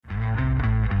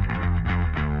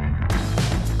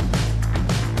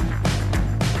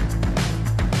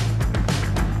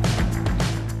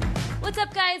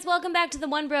welcome back to the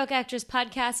One Broke Actress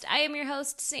podcast. I am your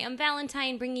host, Sam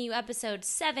Valentine, bringing you episode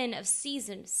 7 of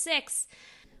season 6.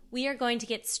 We are going to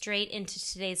get straight into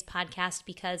today's podcast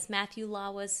because Matthew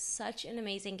Law was such an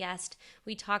amazing guest.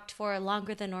 We talked for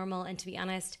longer than normal, and to be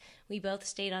honest, we both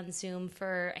stayed on Zoom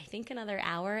for, I think, another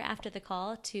hour after the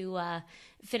call to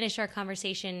finish our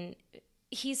conversation.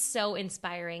 He's so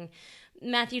inspiring.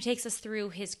 Matthew takes us through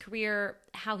his career,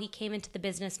 how he came into the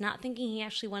business, not thinking he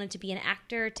actually wanted to be an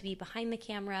actor, to be behind the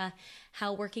camera,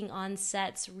 how working on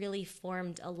sets really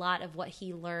formed a lot of what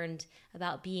he learned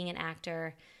about being an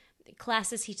actor,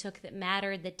 classes he took that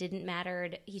mattered, that didn't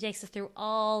matter. He takes us through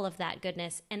all of that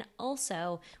goodness. And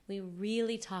also, we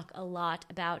really talk a lot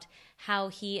about how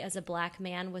he, as a Black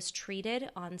man, was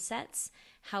treated on sets,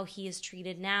 how he is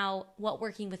treated now, what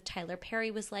working with Tyler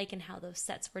Perry was like and how those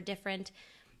sets were different,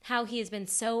 how he has been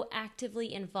so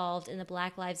actively involved in the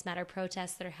Black Lives Matter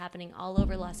protests that are happening all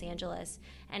over Los Angeles,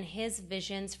 and his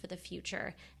visions for the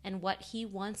future and what he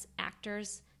wants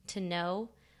actors to know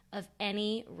of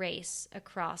any race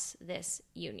across this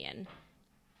union.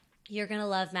 You're going to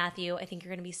love Matthew. I think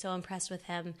you're going to be so impressed with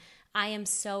him. I am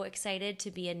so excited to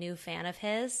be a new fan of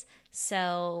his.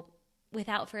 So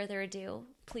without further ado,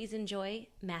 please enjoy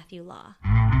Matthew Law.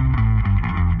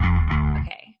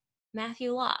 Okay,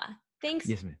 Matthew Law. Thanks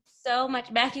so much.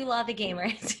 Matthew Law, the gamer.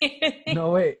 No,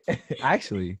 wait.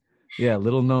 Actually, yeah,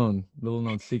 little known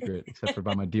secret, except for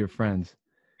by my dear friends.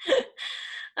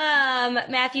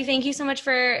 Matthew, thank you so much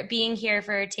for being here,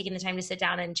 for taking the time to sit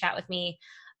down and chat with me.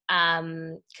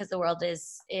 Because the world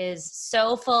is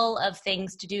so full of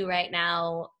things to do right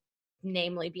now,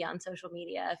 namely be on social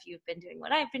media if you've been doing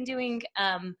what I've been doing.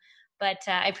 But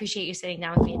I appreciate you sitting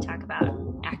down with me and talk about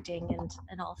acting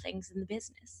and all things in the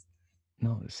business.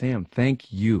 No, Sam,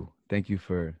 thank you. Thank you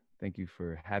for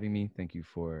having me. Thank you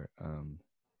for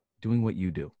doing what you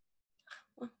do.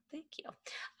 Well, thank you.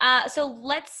 So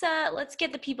let's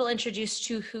get the people introduced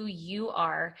to who you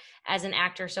are as an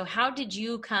actor. So how did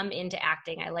you come into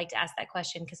acting? I like to ask that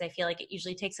question because I feel like it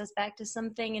usually takes us back to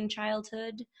something in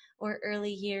childhood or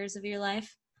early years of your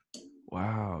life.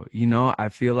 Wow. I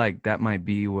feel like that might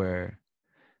be where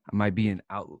I might be an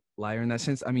outlier in that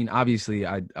sense. I mean, obviously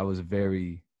I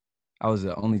was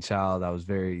the only child. I was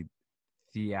very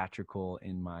theatrical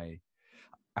I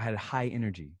had high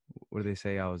energy. What do they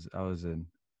say? I was an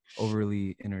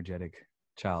overly energetic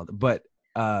child. But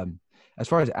as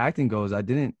far as acting goes, I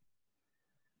didn't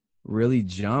really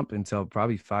jump until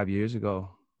probably 5 years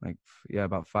ago.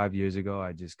 About 5 years ago,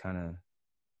 I just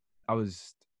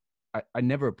I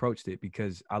never approached it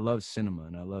because I love cinema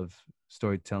and I love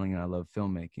storytelling and I love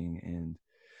filmmaking. And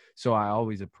so I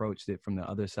always approached it from the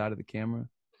other side of the camera.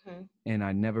 Mm-hmm. And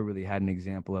I never really had an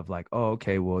example of like, oh,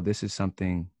 okay, well, this is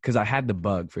something, because I had the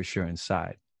bug for sure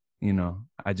inside,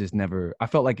 I just never, I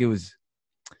felt like it was,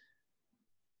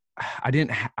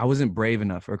 I wasn't brave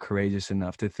enough or courageous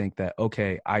enough to think that,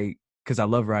 okay, because I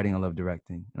love writing, I love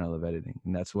directing, and I love editing.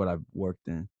 And that's what I've worked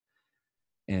in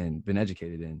and been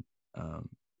educated in.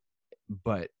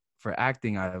 But for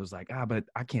acting, I was like, but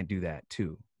I can't do that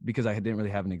too. Because I didn't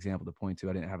really have an example to point to.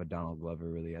 I didn't have a Donald Glover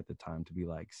really at the time to be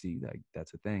like, see,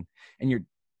 that's a thing. And you're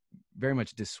very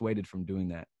much dissuaded from doing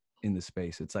that in the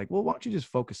space. It's like, well, why don't you just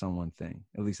focus on one thing,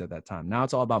 at least at that time. Now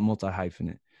it's all about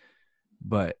multi-hyphenate.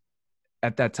 But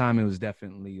at that time, it was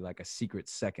definitely like a secret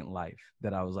second life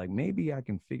that I was like, maybe I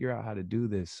can figure out how to do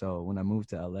this. So when I moved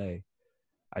to LA,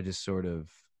 I just sort of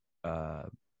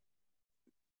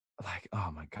like,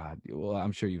 oh my God. Well,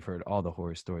 I'm sure you've heard all the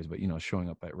horror stories, but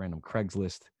showing up at random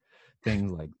Craigslist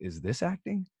things like, is this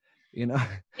acting?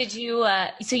 Did you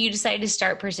so you decided to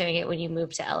start pursuing it when you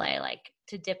moved to LA, like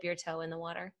to dip your toe in the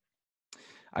water?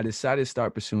 I decided to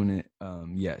start pursuing it,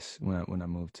 yes, when I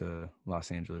moved to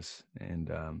Los Angeles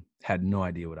and had no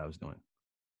idea what I was doing.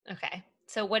 Okay.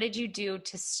 So what did you do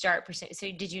to start pursuing?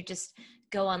 So did you just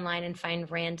go online and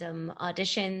find random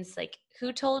auditions? Like,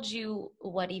 who told you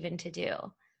what even to do?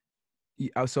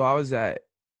 So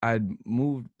I'd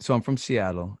moved, so I'm from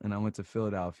Seattle and I went to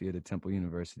Philadelphia to Temple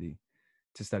University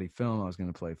to study film. I was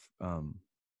going to play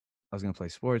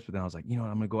sports, but then I was like, I'm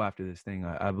going to go after this thing.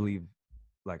 I believe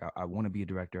like I want to be a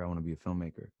director. I want to be a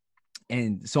filmmaker.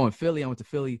 And so in Philly, I went to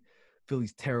Philly.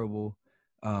 Philly's terrible.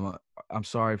 I'm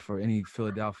sorry for any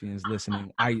Philadelphians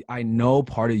listening. I know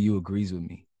part of you agrees with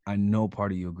me. I know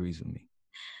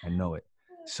it.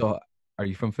 So are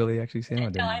you from Philly, actually,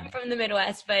 Sam? No, I'm from the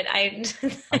Midwest, but I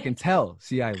can tell.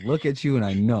 See, I look at you and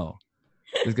I know.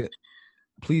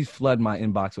 Please flood my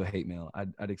inbox with hate mail.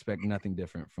 I'd expect nothing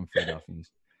different from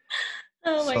Philadelphians.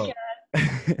 Oh my God.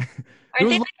 Aren't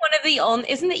they like one of the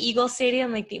only? Isn't the Eagle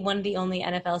Stadium like one of the only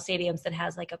NFL stadiums that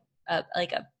has like a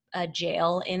a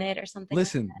jail in it or something like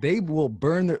Listen, they will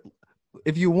burn their.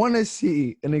 If you want to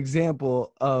see an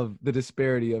example of the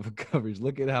disparity of coverage,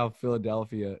 look at how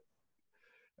Philadelphia.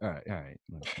 All right,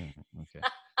 okay.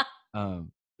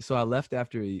 So I left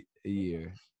after a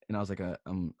year, and I was like,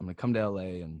 I'm gonna come to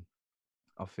LA and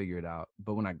I'll figure it out.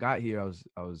 But when I got here,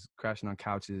 I was crashing on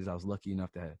couches. I was lucky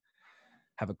enough to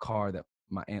have a car that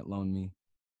my aunt loaned me,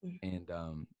 that? and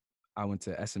I went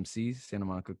to SMC, Santa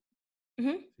Monica Mm-hmm.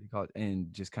 City College,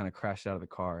 and just kind of crashed out of the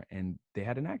car. And they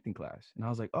had an acting class, and I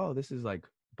was like, oh, this is like,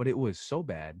 but it was so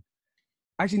bad.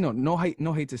 Actually, no hate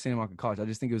to Santa Monica College. I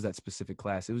just think it was that specific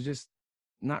class. It was just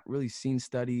not really scene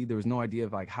study. There was no idea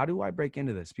of like, how do I break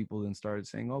into this? People then started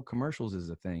saying, oh, commercials is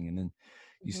a thing, and then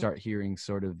you Mm-hmm. start hearing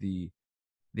sort of the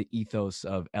ethos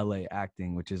of LA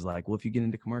acting, which is like, well, if you get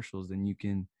into commercials, then you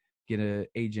can get an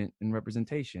agent and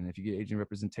representation. If you get agent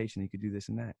representation, you could do this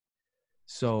and that.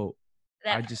 So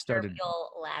I That just started.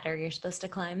 proverbial ladder you're supposed to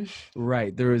climb.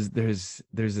 Right. There's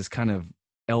this kind of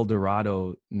El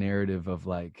Dorado narrative of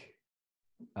like,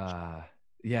 uh,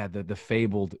 yeah, the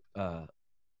fabled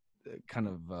kind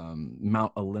of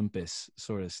Mount Olympus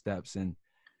sort of steps, and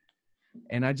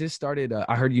I just started.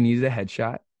 I heard you needed a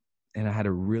headshot, and I had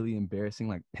a really embarrassing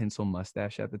like pencil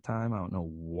mustache at the time. I don't know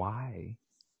why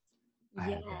I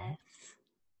had that. Yes.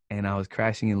 And I was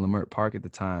crashing in Leimert Park at the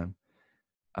time.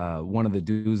 One of the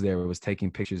dudes there was taking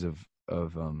pictures of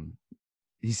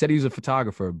he said he was a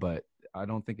photographer, but I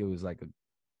don't think it was like a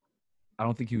I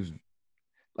don't think he was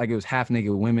like it was half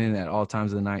naked women at all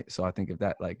times of the night. So I think if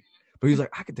that like but he was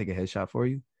like, I could take a headshot for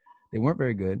you. They weren't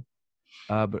very good.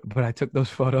 But I took those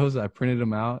photos, I printed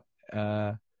them out,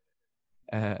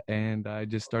 and I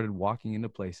just started walking into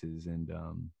places and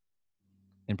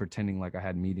pretending like I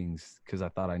had meetings because I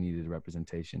thought I needed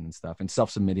representation and stuff, and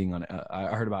self-submitting on. I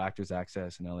heard about Actors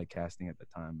Access and LA Casting at the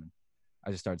time, and I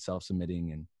just started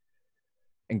self-submitting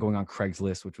and going on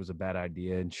Craigslist, which was a bad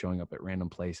idea, and showing up at random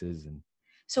places. And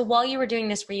So while you were doing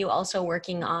this, were you also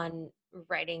working on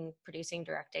writing, producing,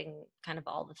 directing, kind of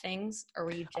all the things, or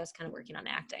were you just kind of working on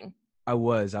acting? I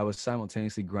was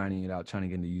simultaneously grinding it out, trying to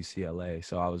get into UCLA.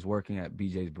 So I was working at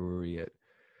BJ's Brewery at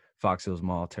Fox Hills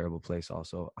Mall, terrible place.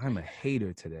 Also, I'm a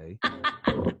hater today.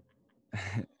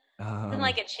 Something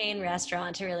like a chain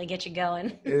restaurant to really get you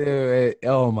going.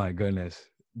 Oh my goodness,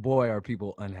 boy, are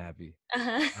people unhappy.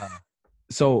 Uh-huh. Uh,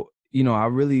 so I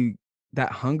really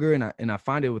that hunger, and I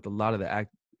find it with a lot of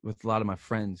with a lot of my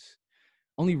friends.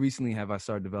 Only recently have I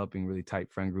started developing really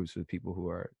tight friend groups with people who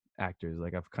are actors.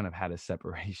 Like I've kind of had a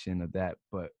separation of that,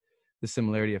 but the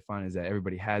similarity I find is that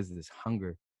everybody has this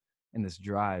hunger and this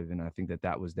drive, and I think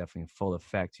that was definitely in full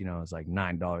effect. It's like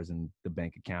 $9 in the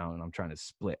bank account, and I'm trying to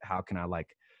split. How can I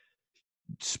like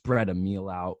spread a meal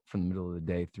out from the middle of the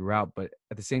day throughout? But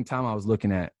at the same time, I was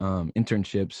looking at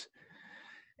internships,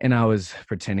 and I was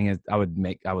pretending I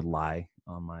would lie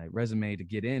on my resume to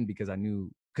get in because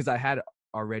I had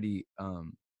already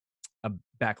a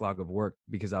backlog of work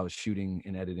because I was shooting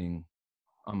and editing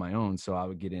on my own. So I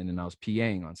would get in and I was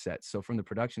PAing on sets. So from the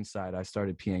production side, I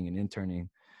started PAing and interning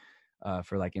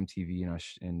for like MTV,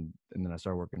 and then I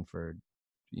started working for,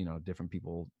 different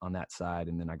people on that side.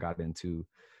 And then I got into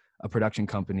a production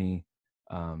company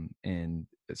and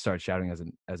started shouting as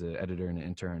an editor and an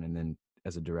intern, and then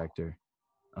as a director.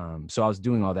 So I was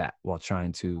doing all that while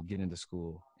trying to get into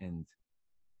school and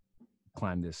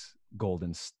climb this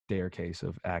golden staircase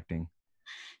of acting.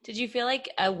 Did you feel like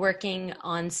working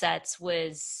on sets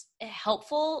was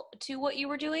helpful to what you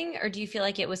were doing, or do you feel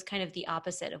like it was kind of the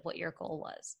opposite of what your goal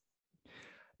was?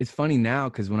 It's funny now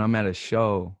because when I'm at a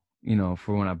show,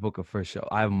 for when I book a first show,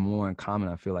 I have more in common,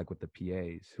 I feel like, with the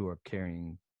PAs who are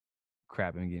carrying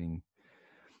crap and getting,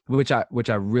 which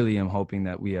I really am hoping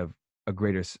that we have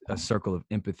a circle of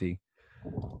empathy,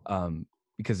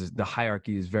 because the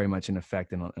hierarchy is very much in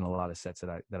effect in a lot of sets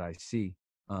that I see.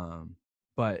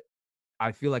 But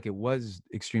I feel like it was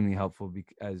extremely helpful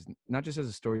because not just as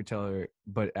a storyteller,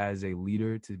 but as a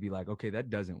leader, to be like, okay, that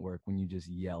doesn't work when you just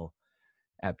yell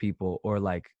at people, or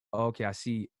like, oh, okay, I'd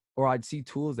see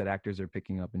tools that actors are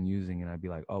picking up and using, and I'd be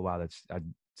like, oh wow, I'd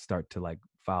start to like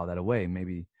file that away.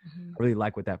 Maybe Mm-hmm. I really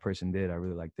like what that person did. I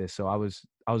really like this. So I was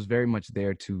very much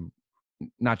there to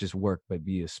not just work, but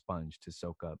be a sponge to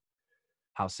soak up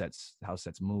how sets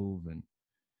move,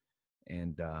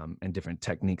 and different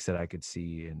techniques that I could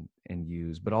see and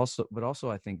use, but also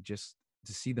I think just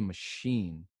to see the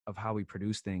machine of how we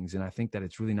produce things. And I think that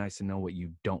it's really nice to know what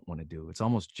you don't want to do. It's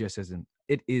almost just as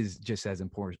it is just as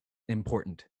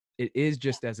important. It is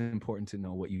just as important to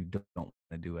know what you don't want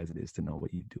to do as it is to know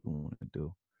what you do want to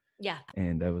do. Yeah.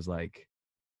 And I was like,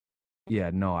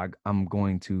 yeah, no, I'm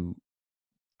going to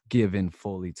give in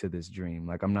fully to this dream.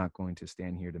 Like, I'm not going to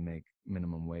stand here to make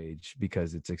minimum wage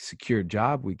because it's a secure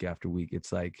job week after week.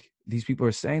 It's like these people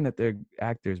are saying that they're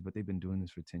actors, but they've been doing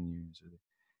this for 10 years.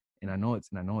 And I know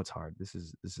it's hard. This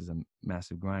is a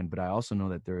massive grind, but I also know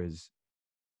that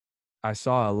I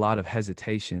saw a lot of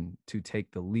hesitation to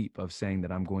take the leap of saying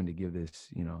that I'm going to give this,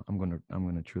 I'm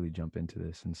going to truly jump into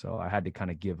this. And so I had to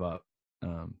kind of give up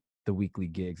the weekly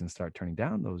gigs and start turning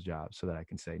down those jobs so that I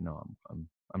can say, no,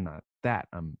 I'm not that.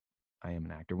 I am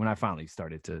an actor. When I finally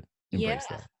started to Yeah. embrace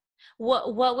that.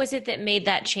 What was it that made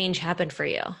that change happen for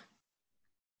you?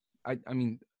 I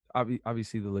mean,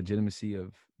 obviously the legitimacy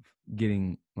of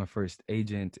getting my first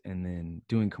agent and then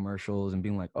doing commercials and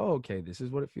being like, oh, okay, this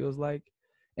is what it feels like.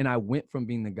 And I went from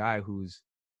being the guy who's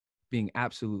being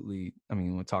absolutely, I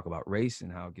mean, we'll talk about race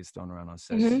and how it gets thrown around on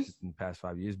sets in the past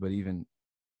 5 years, but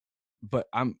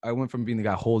I went from being the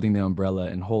guy holding the umbrella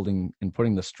and holding and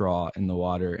putting the straw in the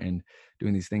water and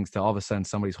doing these things to all of a sudden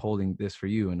somebody's holding this for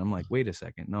you. And I'm like, wait a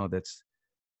second. No,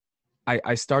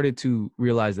 I started to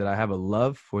realize that I have a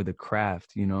love for the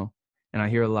craft, and I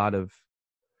hear a lot of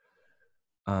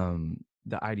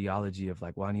the ideology of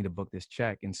like, well, I need to book this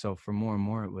check. And so for more and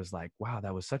more, it was like, wow,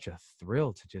 that was such a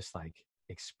thrill to just like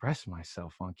express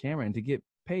myself on camera and to get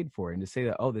paid for it and to say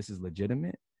that, oh, this is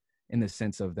legitimate in the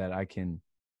sense of that I can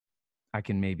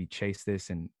maybe chase this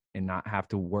and not have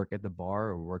to work at the bar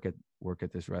or work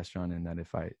at this restaurant. And that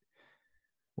if I,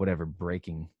 whatever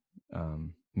breaking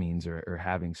means or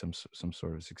having some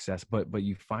sort of success, but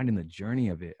you find in the journey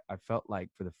of it, I felt like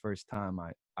for the first time,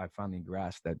 I finally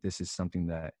grasped that this is something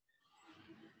that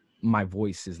my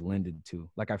voice is lended to.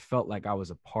 Like, I felt like I was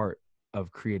a part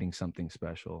of creating something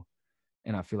special.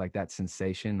 And I feel like that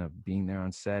sensation of being there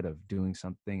on set, of doing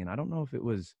something. And I don't know if it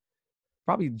was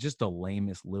probably just the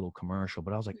lamest little commercial,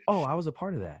 but I was like, oh, I was a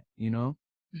part of that,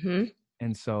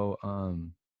 And so,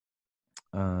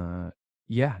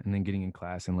 yeah. And then getting in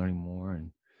class and learning more. And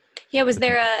yeah, was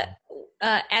there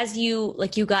as you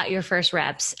got your first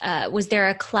reps, was there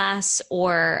a class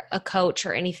or a coach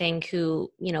or anything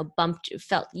who, bumped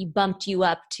you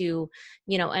up to,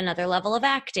 another level of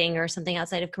acting or something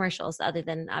outside of commercials other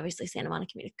than obviously Santa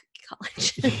Monica Community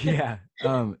College? Yeah.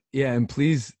 Yeah. And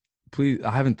please,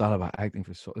 I haven't thought about acting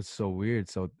it's so weird.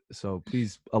 So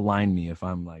please align me if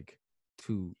I'm like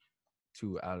too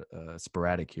out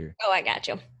sporadic here. Oh, I got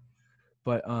you.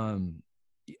 But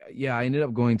yeah, I ended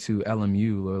up going to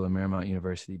LMU, Loyola Marymount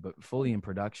University, but fully in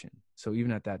production. So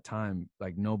even at that time,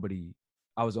 like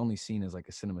I was only seen as like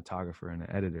a cinematographer and an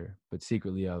editor, but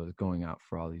secretly I was going out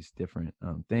for all these different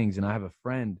things. And I have a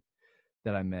friend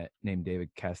that I met named David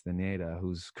Castaneda,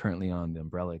 who's currently on the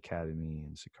Umbrella Academy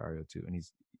in Sicario too. And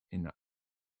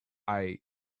I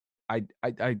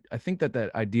think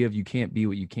that idea of you can't be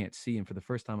what you can't see. And for the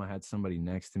first time, I had somebody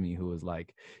next to me who was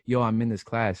like, yo, I'm in this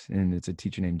class. And it's a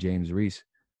teacher named James Reese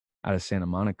out of Santa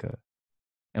Monica.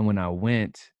 And when I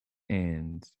went,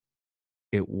 and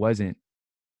it wasn't,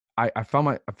 I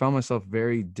found myself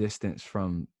very distant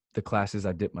from the classes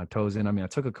I dipped my toes in. I mean, I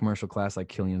took a commercial class like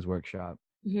Killian's Workshop.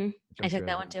 Mm-hmm. I took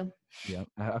that one too. Yeah.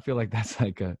 I feel like that's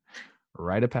like a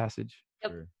rite of passage.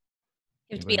 Yep. You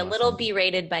have to be a little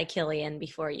berated by Killian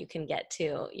before you can get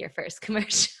to your first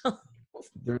commercial.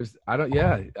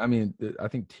 I mean, I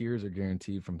think tears are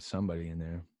guaranteed from somebody in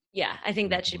there. Yeah, I think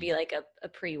that should be like a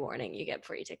pre-warning you get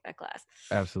before you take that class.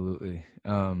 Absolutely.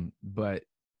 But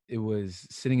it was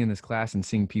sitting in this class and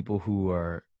seeing people who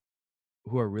are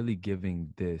really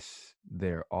giving this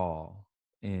their all,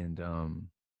 and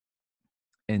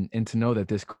to know that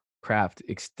this craft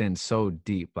extends so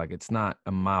deep, like it's not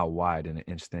a mile wide and an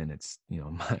inch thin, it's a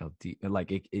mile deep.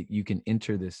 Like you can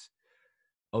enter this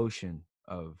ocean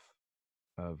of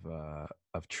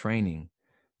training.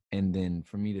 And then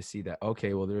for me to see that,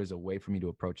 okay, well, there is a way for me to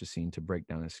approach a scene, to break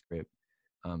down a script,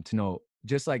 to know,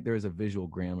 just like there is a visual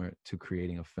grammar to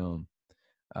creating a film,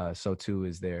 so too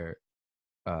is there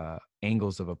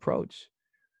angles of approach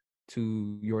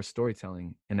to your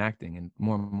storytelling and acting. And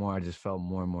more, I just fell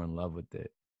more and more in love with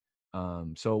it.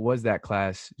 So it was that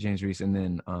class, James Reese, and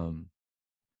then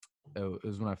it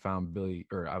was when I found Billy,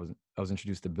 or I was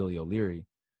introduced to Billy O'Leary,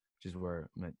 which is where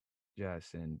I met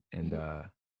Jess, and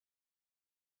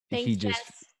Thanks,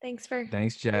 Jess.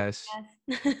 Thanks, Jess.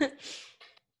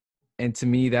 And to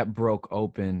me, that broke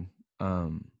open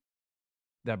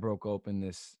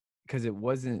this, because it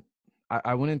wasn't,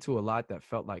 I went into a lot that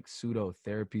felt like pseudo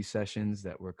therapy sessions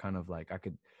that were kind of like, I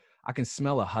can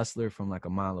smell a hustler from like a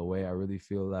mile away, I really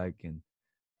feel like.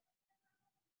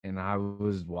 And I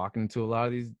was walking into a lot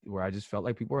of these where I just felt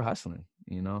like people were hustling,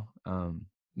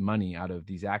 money out of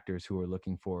these actors who are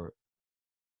looking for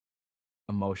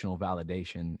a emotional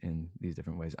validation in these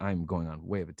different ways. I'm going on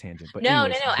way of a tangent, but No, no,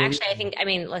 anyways, no. Actually, I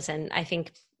mean, listen, I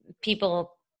think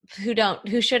people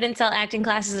who shouldn't sell acting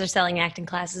classes are selling acting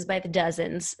classes by the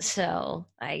dozens. So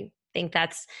I think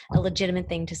that's a legitimate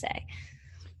thing to say.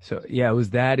 so yeah, it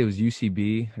was that. It was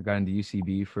UCB. I got into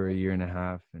UCB for a year and a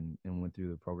half and went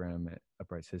through the program at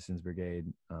Upright Citizens Brigade.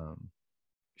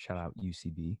 Shout out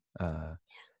UCB.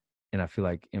 And I feel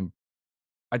like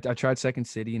I tried Second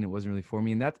City and it wasn't really for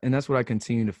me. And that's what I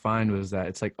continue to find was that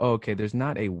it's like, oh, okay, there's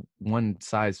not a one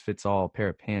size fits all pair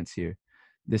of pants here.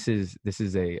 This is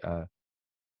a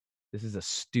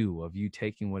stew of you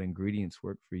taking what ingredients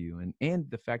work for you and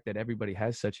the fact that everybody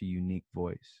has such a unique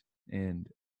voice. And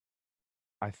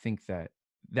I think that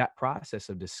process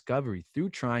of discovery through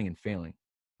trying and failing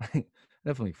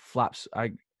definitely flops.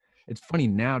 It's funny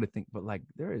now to think, but like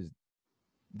there is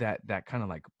that kind of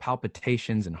like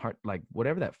palpitations and heart, like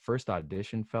whatever that first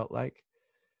audition felt like,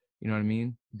 you know what I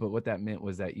mean? But what that meant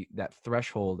was that that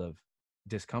threshold of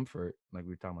discomfort, like we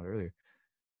were talking about earlier,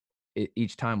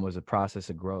 each time was a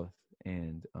process of growth.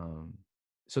 And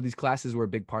so these classes were a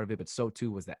big part of it, but so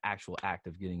too was the actual act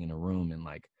of getting in a room and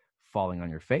like falling on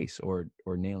your face or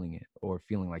nailing it or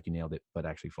feeling like you nailed it, but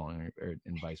actually falling on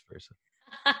and vice versa.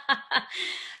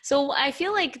 So I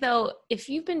feel like though, if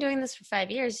you've been doing this for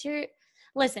 5 years,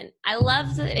 listen, I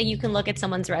love that you can look at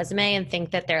someone's resume and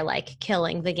think that they're like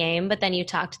killing the game, but then you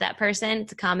talk to that person,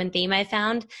 it's a common theme I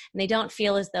found, and they don't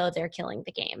feel as though they're killing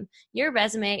the game. Your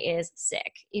resume is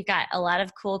sick. You've got a lot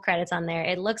of cool credits on there.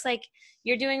 It looks like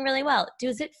you're doing really well.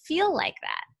 Does it feel like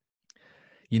that?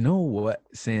 You know what,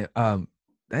 Sam?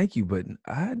 Thank you, but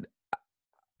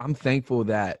I'm thankful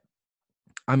that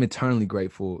I'm eternally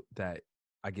grateful that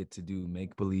I get to do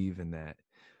make believe, and that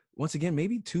once again,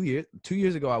 maybe 2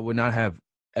 years ago, I would not have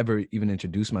ever even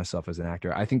introduced myself as an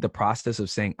actor. I think the process of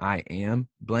saying I am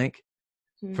blank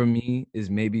for me is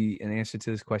maybe an answer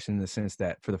to this question, in the sense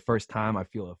that for the first time I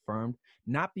feel affirmed,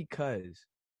 not because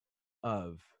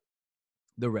of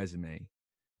the resume,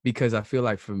 because I feel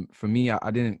like for me,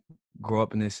 I didn't grow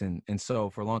up in this, and so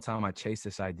for a long time I chased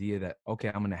this idea that okay,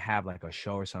 I'm gonna have like a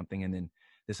show or something, and then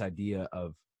this idea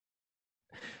of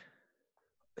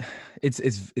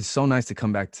it's so nice to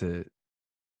come back to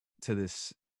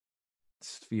this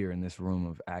sphere in this room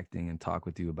of acting and talk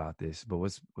with you about this. But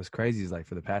what's crazy is like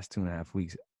for the past 2.5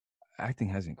 weeks, acting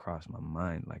hasn't crossed my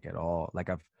mind like at all. Like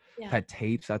I've Yeah. had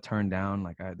tapes I turned down,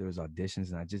 like there was auditions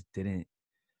and I just didn't.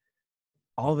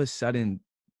 All of a sudden,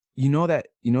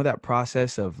 that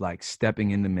process of like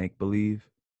stepping into make believe,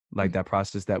 like that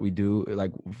process that we do.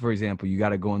 Like for example, you got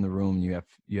to go in the room. You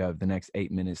have the next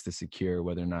 8 minutes to secure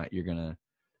whether or not you're gonna,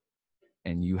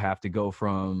 and you have to go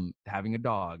from having a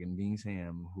dog and being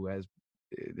Sam, who has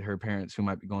her parents who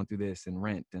might be going through this and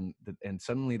rent, and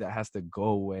suddenly that has to go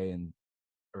away and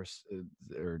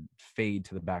or fade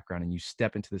to the background, and you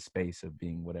step into the space of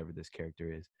being whatever this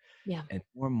character is. Yeah. And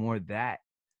more that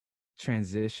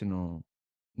transitional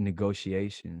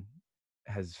negotiation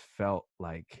has felt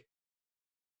like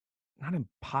not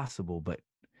impossible, but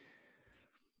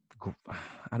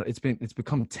it's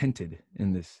become tinted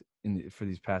for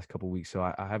these past couple of weeks. So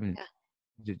I haven't,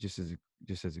 just as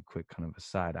a quick kind of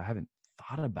aside, I haven't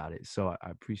thought about it. So I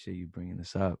appreciate you bringing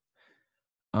this up.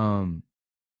 I'm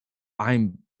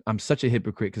such a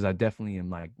hypocrite because I definitely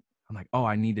am like, I'm like, oh,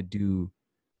 I need to do.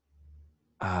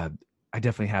 I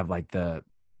definitely have like the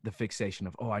fixation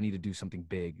of, oh, I need to do something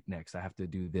big next. I have to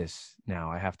do this now.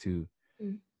 I have to.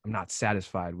 I'm not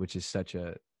satisfied, which is such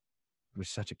a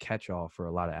catch-all for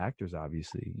a lot of actors,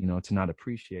 obviously, to not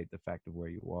appreciate the fact of where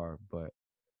you are. But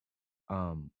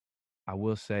I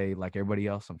will say, like everybody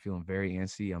else, I'm feeling very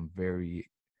antsy. I'm very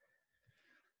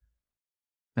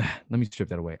let me strip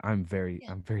that away. I'm very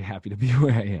happy to be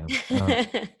where I am.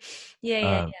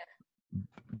 Yeah.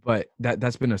 But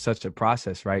that's been such a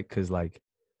process, right? Because like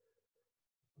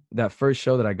that first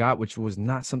show that I got, which was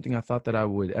not something I thought that I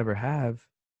would ever have,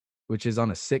 which is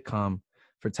on a sitcom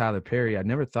for Tyler Perry. I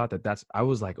never thought I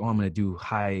was like, oh, I'm going to do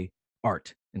high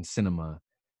art and cinema,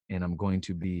 and I'm going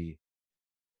to be,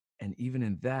 and even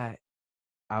in that,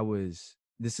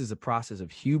 this is a process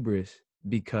of hubris,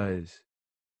 because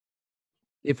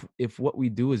if what we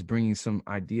do is bringing some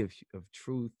idea of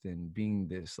truth and being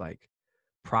this like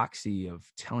proxy of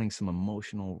telling some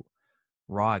emotional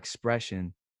raw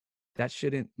expression, that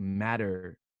shouldn't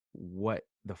matter what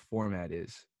the format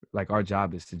is. Like our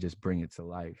job is to just bring it to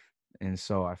life. And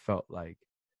so I felt like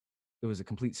it was a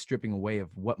complete stripping away of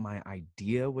what my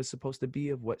idea was supposed to be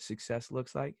of what success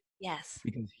looks like. Yes.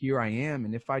 Because here I am,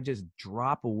 and if I just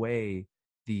drop away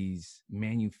these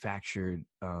manufactured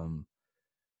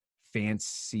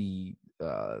fancy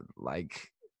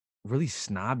like really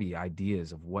snobby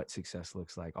ideas of what success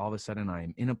looks like. All of a sudden I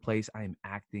am in a place, I am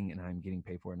acting, and I'm getting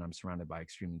paid for it, and I'm surrounded by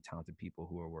extremely talented people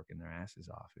who are working their asses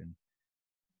off.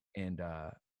 And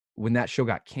when that show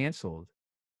got canceled,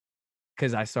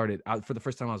 because I started out for the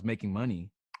first time, I was making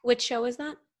money. Which show is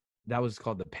that? That was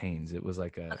called The Pains. It was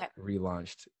like a Okay.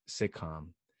 relaunched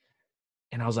sitcom.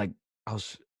 And I was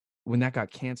when that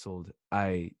got canceled,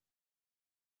 because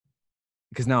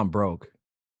now I'm broke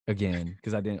again,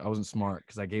 because I wasn't smart,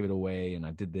 because I gave it away and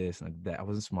I did this and I did that. I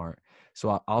wasn't smart.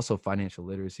 So also financial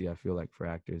literacy, I feel like for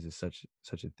actors is such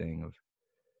a thing of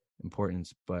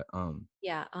importance. But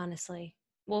Yeah, honestly.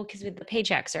 Well, because with the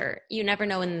paychecks you never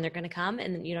know when they're going to come,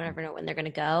 and you don't ever know when they're going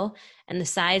to go. And the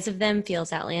size of them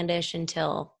feels outlandish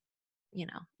until,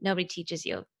 nobody teaches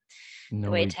you the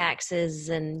way taxes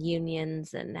and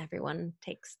unions and everyone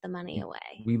takes the money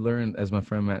away. We learned, as my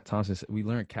friend Matt Thompson said, we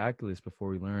learned calculus before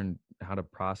we learned how to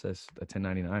process a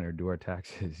 1099 or do our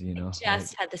taxes. I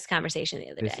just had this conversation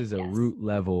the other day. This is a root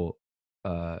level,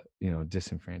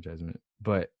 disenfranchisement.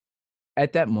 But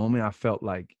at that moment, I felt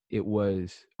like it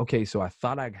was okay. So I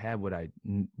thought I had what I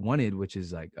wanted, which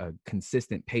is like a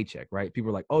consistent paycheck, right?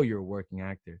 People are like, "Oh, you're a working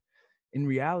actor." In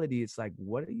reality, it's like,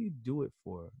 what do you do it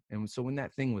for? And so when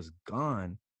that thing was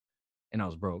gone and I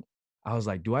was broke, I was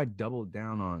like, do I double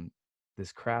down on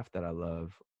this craft that I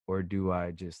love, or do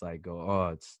I just like go, oh,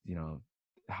 it's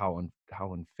how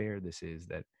unfair this is,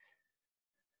 that.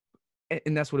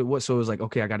 And that's what it was. So it was like,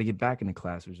 okay, I got to get back into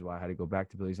class, which is why I had to go back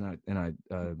to Billy's. And I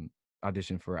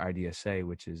auditioned for IDSA,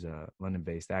 which is a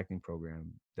London-based acting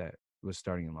program that was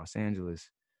starting in Los Angeles,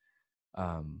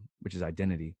 which is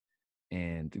Identity,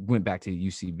 and went back to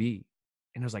UCB.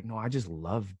 And I was like, no, I just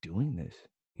love doing this.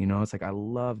 It's like, I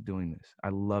love doing this. I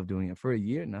love doing it. For a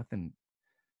year, nothing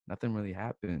really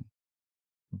happened,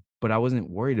 but I wasn't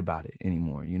worried about it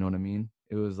anymore. You know what I mean?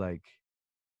 It was like,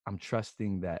 I'm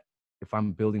trusting that if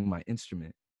I'm building my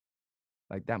instrument,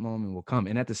 like that moment will come.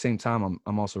 And at the same time,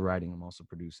 I'm also writing, I'm also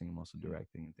producing, I'm also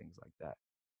directing and things like that.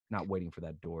 Not waiting for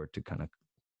that door to kind of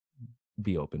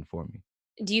be open for me.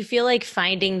 Do you feel like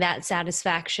finding that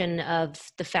satisfaction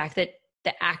of the fact that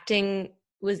the acting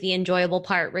was the enjoyable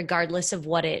part, regardless of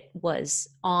what it was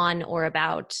on or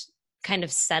about, kind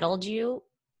of settled you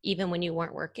even when you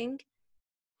weren't working?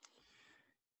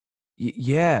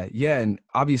 Yeah. And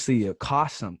obviously it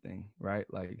costs something, right?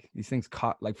 Like these things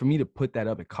cost, like for me to put that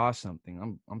up, it costs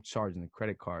something. I'm charging a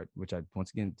credit card, which I,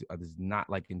 once again, does not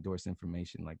like endorse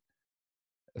information, like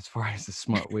as far as the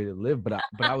smart way to live. But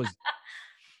I was,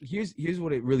 here's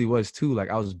what it really was too.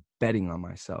 Like I was betting on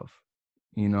myself,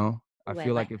 I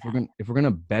feel like if we're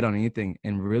gonna bet on anything,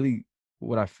 and really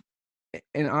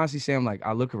and honestly, Sam, like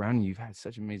I look around and you've had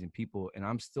such amazing people, and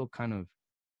I'm still kind of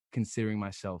considering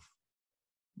myself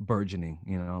burgeoning,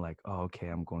 like, oh, okay,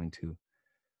 I'm going to.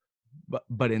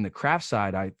 But in the craft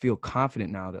side, I feel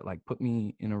confident now that, like, put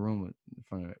me in a room in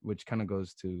front of it, which kind of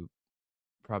goes to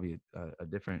probably a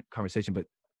different conversation, but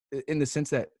in the sense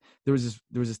that there was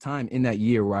this time in that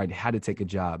year where I had to take a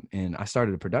job, and I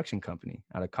started a production company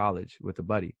out of college with a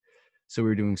buddy. So we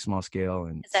were doing small scale.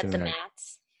 And is that the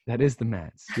Mats? That is the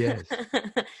Mats, yes.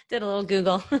 Did a little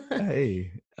Google.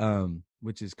 Hey,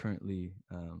 which is currently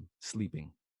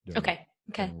sleeping. Okay.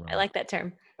 I like that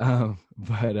term.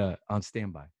 But on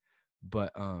standby.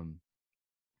 But I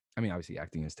mean, obviously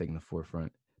acting is taking the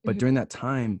forefront. But during that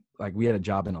time, like we had a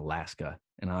job in Alaska,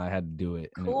 and I had to do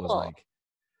it. And It was like,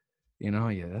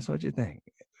 yeah, that's what you think.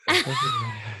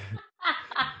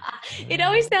 It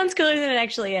always sounds cooler than it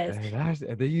actually is.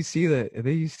 And then you see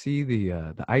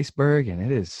the iceberg, and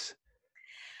it is,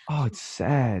 oh, it's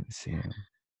sad, Sam.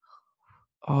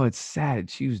 Oh, it's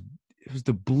sad. It was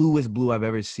the bluest blue I've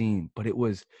ever seen. But it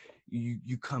was,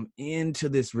 you come into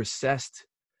this recessed,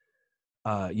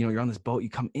 you're on this boat,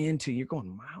 you're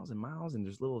going miles and miles, and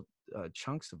there's little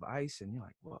chunks of ice, and you're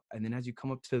like, well, and then as you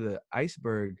come up to the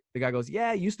iceberg, the guy goes,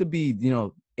 yeah, it used to be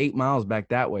 8 miles back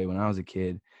that way when I was a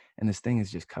kid, and this thing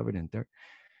is just covered in dirt.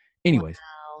 Anyways,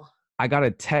 wow. I got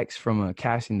a text from a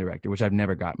casting director, which I've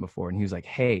never gotten before, and he was like,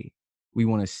 hey, we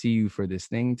want to see you for this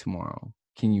thing tomorrow,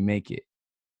 can you make it?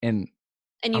 And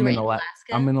you were in Alaska?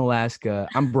 I'm in Alaska.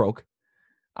 I'm broke.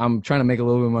 I'm trying to make a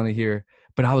little bit of money here,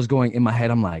 but I was going in my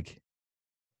head, I'm like,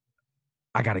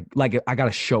 I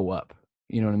gotta show up.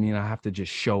 You know what I mean? I have to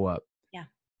just show up. Yeah.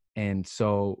 And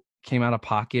so came out of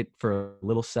pocket for a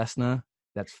little Cessna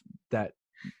that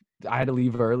I had to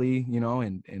leave early,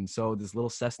 and so this little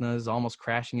Cessna is almost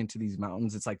crashing into these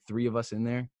mountains. It's like 3 of us in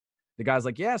there. The guy's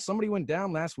like, yeah, somebody went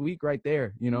down last week right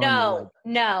there, No,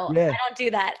 yeah. I don't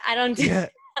do that. I don't do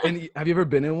that. And have you ever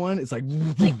been in one? It's like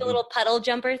the little puddle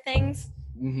jumper things.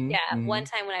 Mm-hmm, Yeah, mm-hmm. one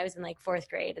time when I was in like fourth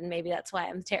grade, and maybe that's why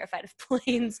I'm terrified of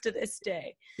planes to this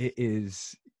day. It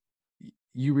is.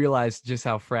 You realize just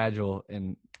how fragile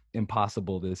and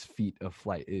impossible this feat of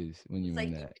flight is when It's you're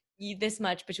in like that. this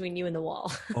much between you and the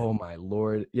wall. Oh my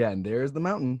lord! Yeah, and there's the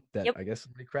mountain that Yep. I guess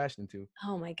somebody crashed into.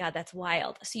 Oh my God, that's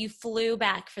wild. So you flew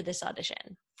back for this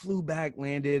audition. Flew back,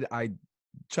 landed. I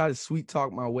tried to sweet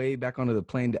talk my way back onto the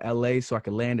plane to LA so I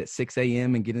could land at 6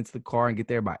 a.m. and get into the car and get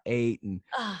there by 8. And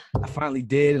Ah, I finally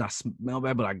did, and I smell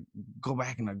bad, but I go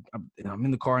back and I'm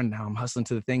in the car, and now I'm hustling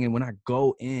to the thing. And when I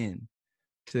go in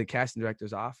to the casting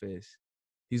director's office,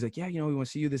 he's like, "Yeah, we want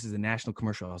to see you. This is a national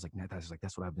commercial." I was like,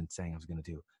 that's what I've been saying I was gonna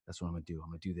do. That's what I'm gonna do. I'm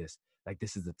gonna do this. Like,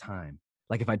 this is the time.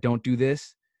 Like, if I don't do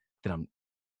this, then I'm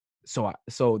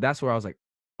so that's where I was like,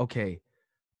 okay,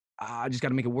 I just got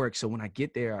to make it work. So when I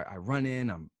get there, I run in.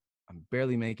 I'm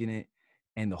barely making it,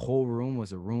 and the whole room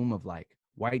was a room of like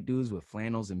white dudes with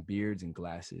flannels and beards and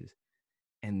glasses,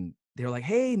 and they're like,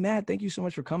 "Hey, Matt, thank you so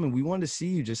much for coming. We wanted to see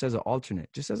you just as an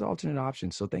alternate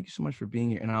option. So thank you so much for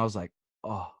being here." And I was like,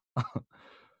 "Oh,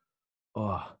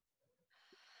 oh,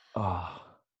 oh."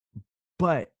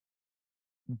 But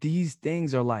these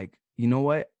things are like, you know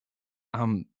what?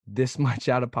 I'm this much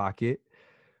out of pocket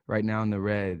right now in the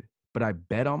red, but I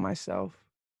bet on myself,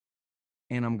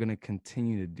 and I'm gonna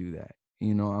continue to do that.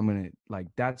 I'm gonna like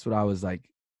that's what I was like.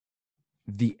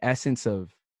 The essence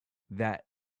of that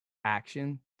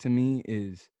action to me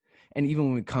is, and even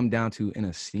when we come down to in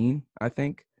a scene, I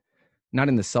think not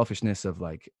in the selfishness of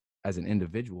like as an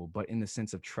individual, but in the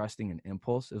sense of trusting an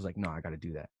impulse. It was like, no, I got to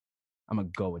do that. I'm gonna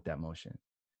go with that motion,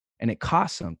 and it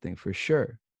costs something for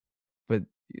sure, but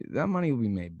that money will be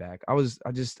made back. I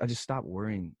just stopped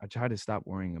worrying. I tried to stop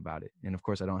worrying about it, and of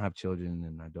course, I don't have children,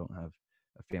 and I don't have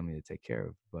a family to take care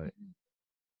of, but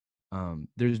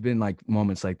there's been like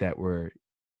moments like that where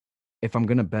if I'm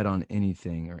gonna bet on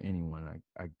anything or anyone,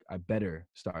 I better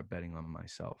start betting on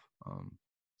myself.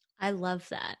 I love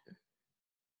that.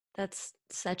 That's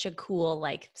such a cool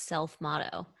like self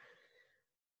motto.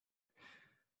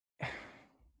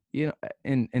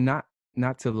 And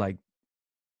not to like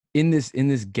in this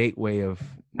gateway of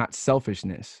not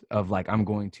selfishness of like I'm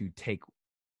going to take.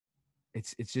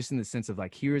 It's just in the sense of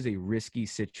like here is a risky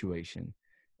situation,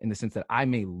 in the sense that I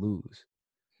may lose,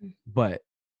 but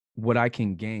what I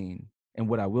can gain and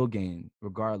what I will gain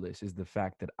regardless is the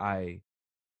fact that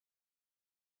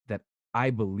I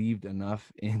believed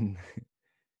enough in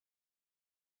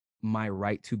my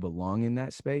right to belong in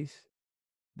that space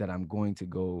that I'm going to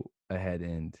go ahead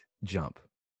and jump,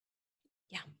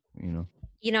 Yeah. you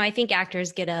know? I think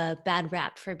actors get a bad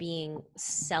rap for being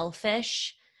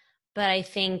selfish, but I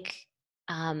think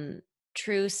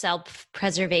true self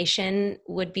preservation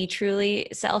would be truly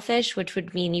selfish, which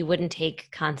would mean you wouldn't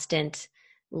take constant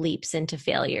leaps into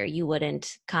failure. You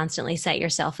wouldn't constantly set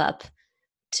yourself up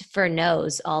for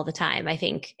no's all the time. I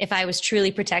think if I was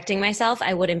truly protecting myself,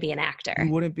 I wouldn't be an You actor.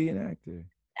 wouldn't be an actor.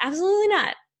 Absolutely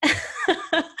not.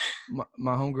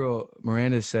 My homegirl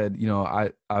Miranda said,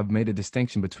 I've made a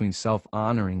distinction between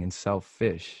self-honoring and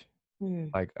selfish. Hmm.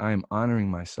 Like I am honoring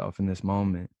myself in this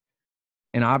moment.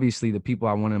 And obviously the people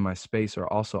I want in my space are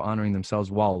also honoring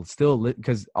themselves while still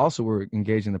because also we're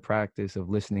engaged in the practice of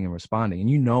listening and responding.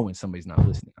 And when somebody's not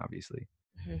listening, obviously.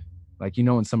 Mhm. Like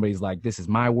when somebody's like, this is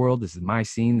my world, this is my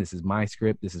scene, this is my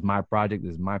script, this is my project,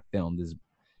 this is my film,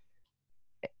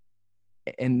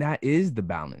 and that is the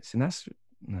balance. And that's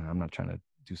no, I'm not trying to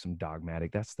do some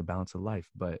dogmatic. That's the balance of life.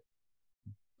 But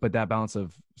that balance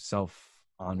of self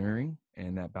honoring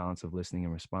and that balance of listening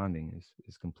and responding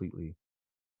is completely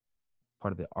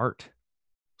part of the art.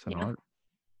 It's an Yeah. art.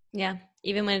 Yeah.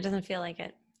 Even when it doesn't feel like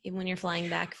it. Even when you're flying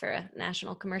back for a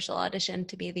national commercial audition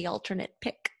to be the alternate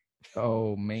pick.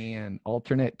 Oh man,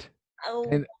 alternate. Oh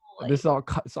And boy. it's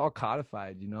all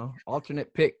codified,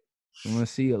 alternate pick. You want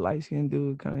to see a light skinned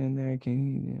dude come in there?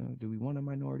 Do we want a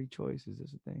minority choice? Is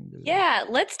this a thing? Yeah,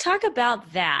 let's talk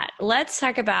about that. Let's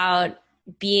talk about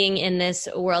being in this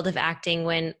world of acting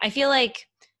when I feel like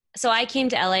so I came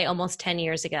to LA almost 10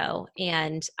 years ago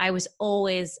and I was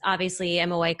always obviously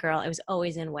I'm a white girl. I was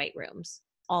always in white rooms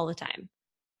all the time.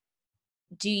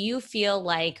 Do you feel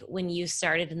like when you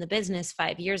started in the business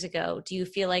 5 years ago, do you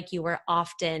feel like you were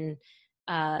often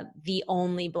the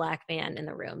only black man in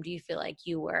the room? Do you feel like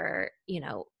you were,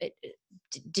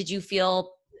 did you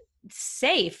feel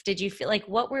safe? Did you feel like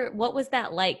what was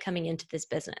that like coming into this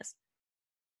business?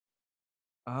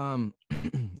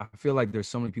 I feel like there's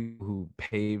so many people who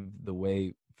paved the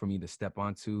way for me to step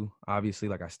onto. Obviously,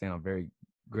 like I stand on very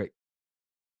great.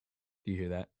 Do you hear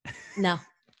that? No,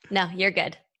 no, you're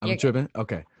good. I'm You're good. tripping.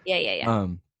 Okay. Yeah, yeah, yeah.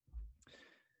 Um,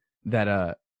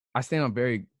 that I stand on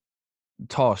very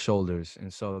tall shoulders,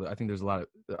 and so I think there's a lot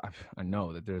of I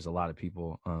know that there's a lot of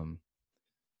people.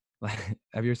 Like,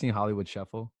 have you ever seen Hollywood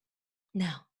Shuffle? No.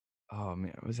 Oh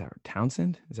man, was that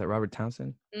Townsend? Is that Robert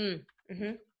Townsend?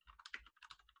 Mm-hmm.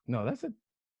 No, that's a Should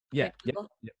I yeah, yeah,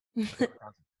 Google? yeah. Robert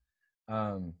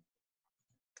Townsend.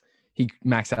 He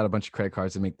maxed out a bunch of credit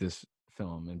cards to make this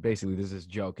film, and basically there's this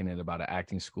joke in it about an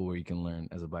acting school where you can learn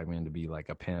as a black man to be like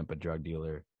a pimp, a drug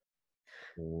dealer,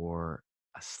 or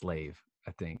a slave,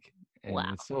 I think. And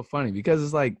Wow. it's so funny because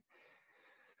it's like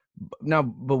now,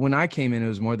 but when I came in, it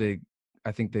was more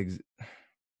I think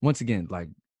once again, like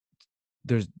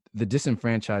there's the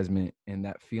disenfranchisement and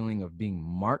that feeling of being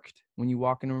marked when you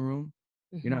walk in a room.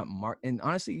 You're Mm-hmm. not marked. And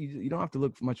honestly, you don't have to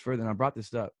look much further. And I brought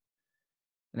this up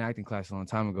in acting class a long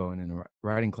time ago and in a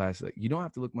writing class. Like, you don't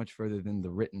have to look much further than the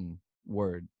written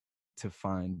word to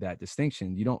find that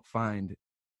distinction. You don't find,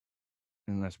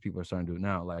 unless people are starting to do it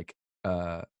now, like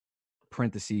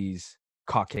parentheses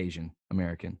Caucasian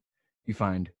American. You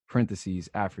find parentheses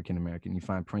African American. You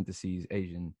find parentheses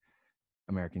Asian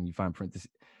American. You find parentheses.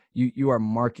 You are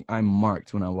marking. I'm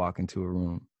marked when I walk into a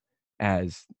room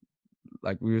as,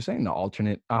 like we were saying, the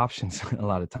alternate options a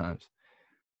lot of times,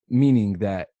 meaning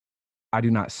that I do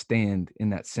not stand in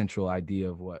that central idea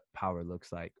of what power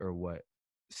looks like or what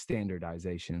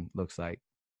standardization looks like.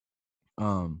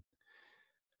 Um,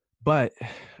 but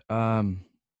I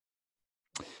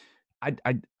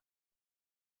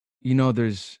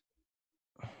there's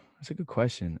that's a good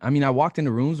question. I mean, I walked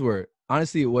into rooms where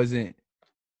honestly it wasn't,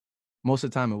 most of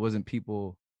the time it wasn't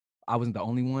people, I wasn't the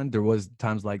only one. There was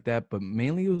times like that, but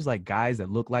mainly it was like guys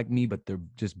that look like me, but they're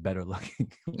just better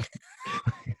looking.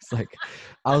 It's like,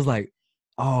 I was like,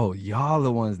 oh, y'all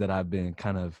the ones that I've been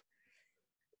kind of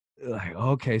like,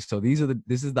 okay, so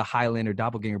this is the Highlander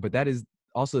doppelganger. But that is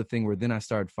also the thing where then I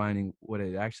started finding what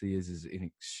it actually is an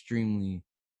extremely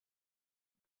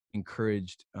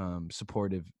encouraged,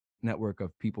 supportive network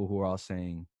of people who are all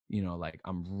saying, like,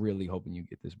 I'm really hoping you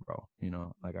get this, bro.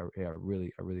 Like, I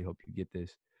really hope you get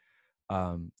this.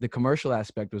 The commercial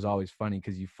aspect was always funny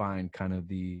because you find kind of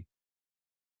the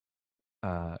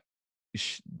uh,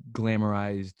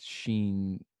 glamorized,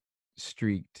 sheen,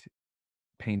 streaked,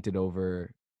 painted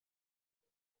over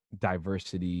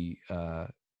diversity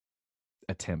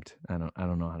attempt. I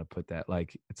don't know how to put that.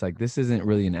 Like, it's like, this isn't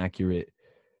really an accurate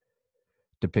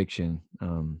depiction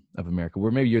of America,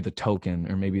 where maybe you're the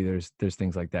token, or maybe there's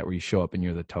things like that where you show up and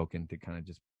you're the token to kind of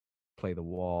just play the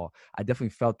wall. I definitely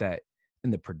felt that in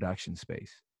the production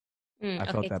space. I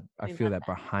felt Okay. that. Tell I me feel about that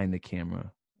that. behind the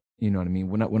camera. You know what I mean?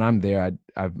 When I'm there,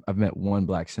 I've met one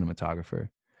black cinematographer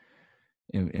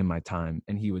in my time,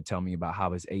 and he would tell me about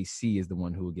how his AC is the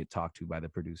one who would get talked to by the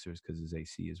producers because his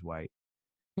AC is white.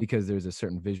 Because there's a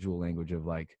certain visual language of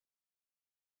like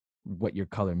what your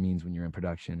color means when you're in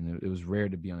production. And it was rare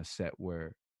to be on a set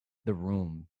where the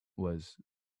room was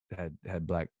had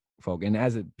black folk. And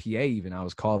as a PA, even I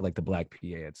was called like the black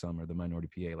PA at some, or the minority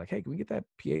PA. Like, hey, can we get that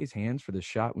PA's hands for the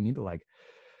shot? We need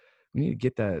to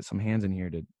get some hands in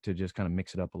here to just kind of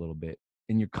mix it up a little bit.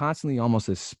 And you're constantly almost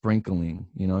a sprinkling.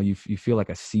 You feel like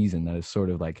a season that is sort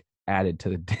of like added to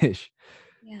the dish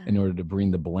Yeah. in order to bring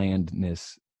the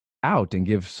blandness out and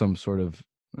give some sort of,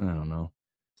 I don't know,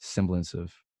 semblance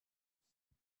of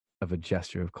a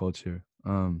gesture of culture.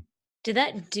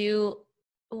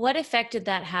 What effect did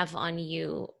that have on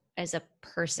you as a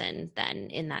person then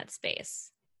in that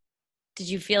space? Did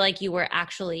you feel like you were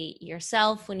actually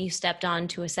yourself when you stepped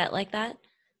onto a set like that?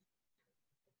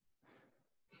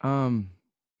 um,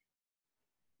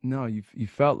 no, you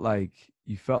felt like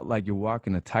you're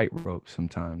walking a tightrope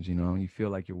sometimes. You feel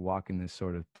like you're walking this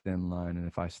sort of thin line, and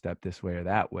if I step this way or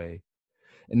that way,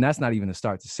 and that's not even to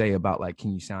start to say about like,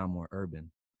 can you sound more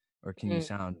urban, or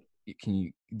Mm, can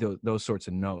you those sorts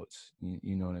of notes.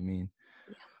 You know what I mean?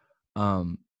 yeah.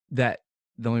 That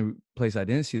the only place I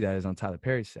didn't see that is on Tyler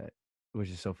Perry's set, which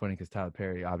is so funny because Tyler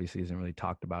Perry obviously isn't really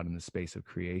talked about in the space of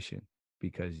creation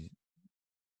because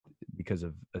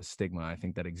of a stigma, I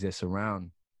think, that exists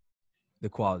around the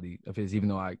quality of his, even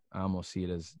though I almost see it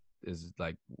as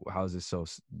like, how is this so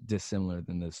dissimilar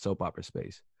than the soap opera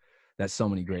space that so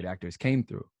many great actors came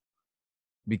through?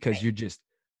 Because Right. you're just,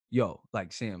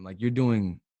 like Sam, like you're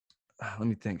doing, let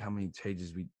me think how many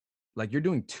pages like you're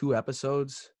doing 2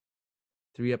 episodes,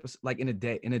 3 episodes, like in a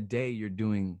day you're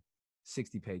doing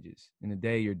 60 pages. In a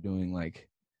day you're doing like,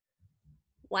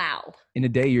 Wow. in a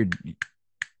day you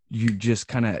just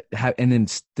kind of have, and then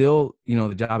still,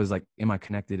 the job is like, am I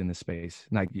connected in the space?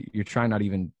 Like, you're trying not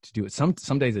even to do it. Some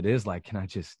days it is like, can I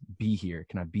just be here?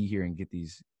 Can I be here and get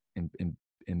these and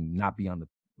not be on the,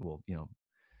 well,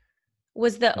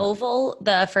 Was the not, Oval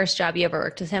the first job you ever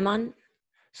worked with him on?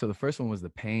 So the first one was The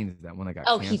Pains, that one that got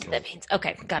Oh, Heat the canceled. Pains.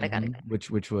 Okay, got it.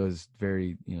 Which was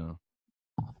very, there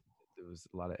was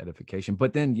a lot of edification.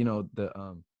 But then, I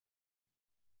gotta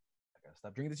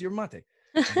stop drinking this yerba mate.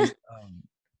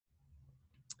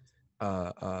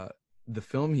 The the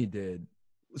film he did.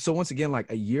 So once again,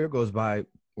 like a year goes by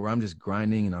where I'm just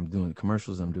grinding and I'm doing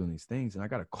commercials, I'm doing these things, and I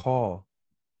got a call.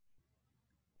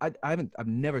 I've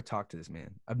never talked to this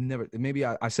man. Maybe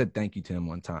I said thank you to him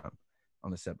one time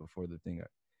on the set before the thing.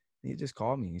 He just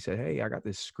called me. He said, "Hey, I got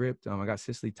this script. I got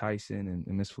Cicely Tyson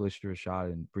and Miss Felicia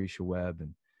Rashad and Brescia Webb."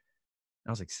 And I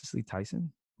was like, "Cicely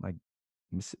Tyson? Like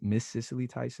Miss Cicely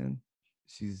Tyson?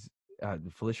 She's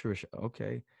Felicia Rashad.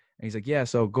 Okay." And he's like, "Yeah,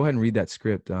 so go ahead and read that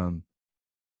script.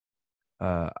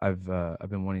 I've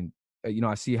been wanting,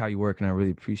 I see how you work and I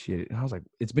really appreciate it." And I was like,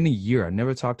 it's been a year. I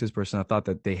never talked to this person. I thought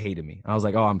that they hated me. I was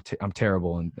like, oh, I'm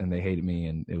terrible. And they hated me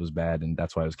and it was bad. And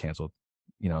that's why it was canceled.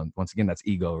 Once again, that's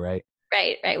ego, right?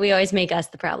 Right. We always make us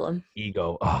the problem.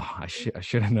 Ego. Oh, I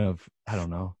shouldn't have, I don't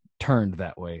know, turned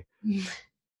that way.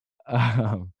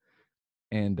 um,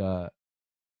 and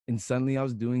suddenly I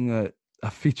was doing a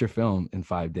feature film in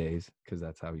 5 days, because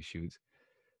that's how he shoots.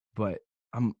 But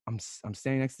I'm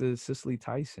standing next to Cicely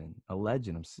Tyson, a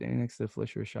legend. I'm standing next to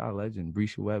Felicia Rashad, a legend.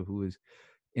 Brescia Webb, who is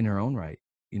in her own right,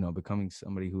 becoming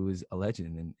somebody who is a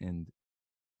legend, and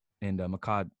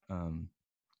Makad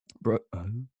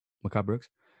Brooks.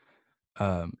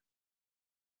 And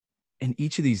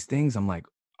each of these things, I'm like,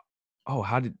 oh,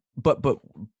 how did? But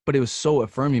it was so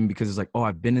affirming, because it's like, oh,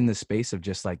 I've been in this space of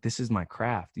just like, this is my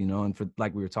craft, and for,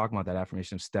 like, we were talking about that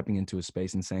affirmation of stepping into a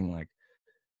space and saying, like,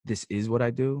 this is what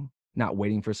I do, not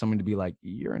waiting for someone to be like,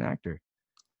 you're an actor.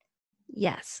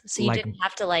 Yes. So you Like, didn't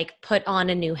have to like put on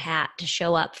a new hat to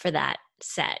show up for that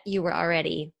set. You were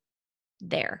already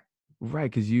there. right,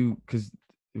 because we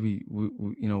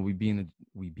be in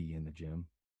the gym.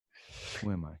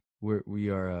 Who am I? We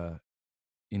are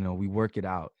we work it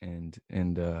out, and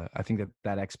I think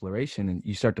that exploration, and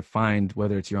you start to find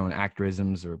whether it's your own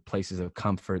actorisms or places of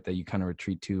comfort that you kind of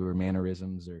retreat to, or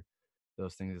mannerisms, or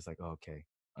those things. It's like, oh, okay,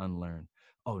 unlearn.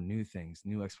 Oh, new things,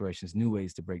 new explorations, new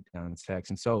ways to break down text.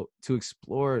 And so to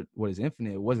explore what is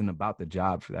infinite, it wasn't about the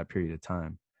job for that period of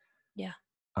time. Yeah.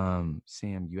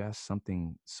 Sam, you asked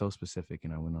something so specific,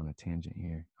 and I went on a tangent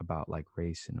here about like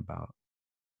race and about.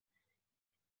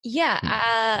 Yeah.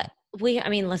 I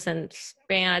mean, listen,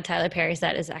 bringing on a Tyler Perry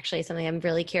set is actually something I'm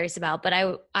really curious about. But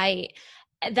I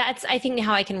think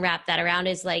how I can wrap that around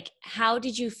is like, how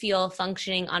did you feel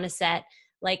functioning on a set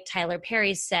like Tyler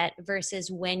Perry's set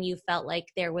versus when you felt like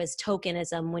there was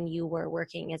tokenism when you were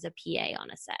working as a PA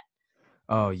on a set?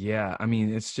 Oh yeah, I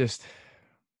mean, it's just.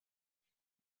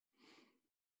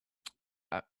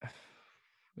 I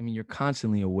mean, you're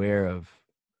constantly aware of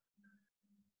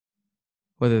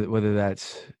whether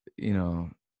that's,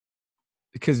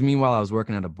 because meanwhile I was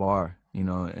working at a bar,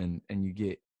 and you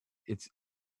get it's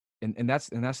and that's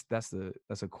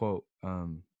a quote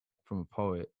from a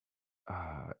poet,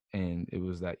 and it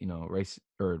was that, race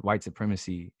or white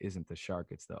supremacy isn't the shark,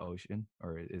 it's the ocean,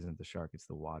 or it isn't the shark, it's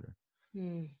the water.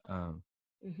 Mm. um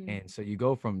Mm-hmm. and so you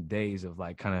go from days of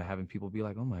like kind of having people be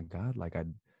like, oh my God, like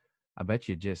I bet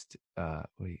you just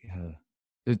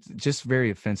it's just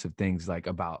very offensive things, like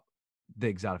about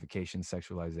the exotification,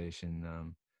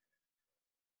 sexualization,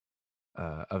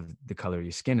 of the color of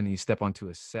your skin, and you step onto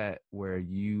a set where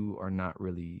you are not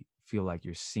really feel like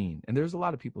you're seen. And there's a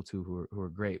lot of people too who are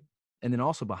great. And then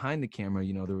also behind the camera,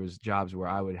 there was jobs where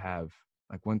I would have,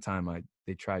 like, one time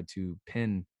they tried to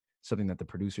pin something that the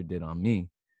producer did on me,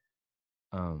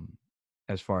 um,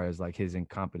 as far as like his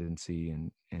incompetency,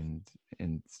 and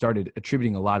started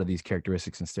attributing a lot of these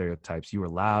characteristics and stereotypes. You were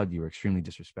loud, you were extremely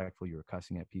disrespectful, you were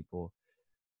cussing at people.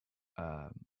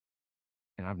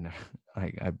 And I've never,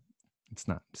 like, it's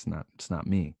not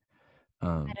me.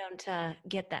 I don't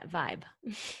get that vibe.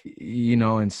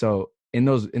 And so in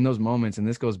those moments, and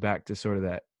this goes back to sort of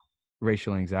that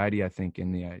racial anxiety, I think,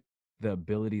 in the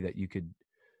ability that you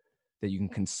can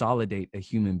consolidate a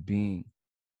human being,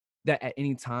 that at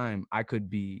any time I could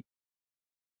be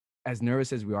as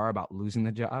nervous as we are about losing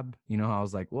the job. I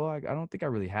was like, well, I don't think I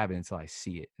really have it until I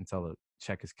see it, until the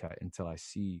check is cut, until I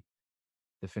see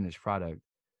the finished product.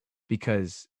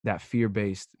 Because that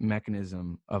fear-based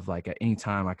mechanism of like, at any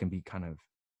time I can be kind of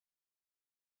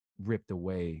ripped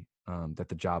away, that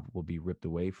the job will be ripped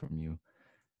away from you.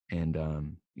 And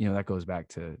that goes back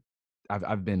to,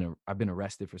 I've been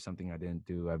arrested for something I didn't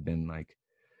do. I've been like,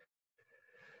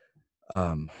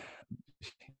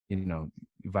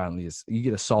 violently, you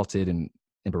get assaulted and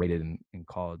berated and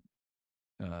called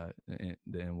the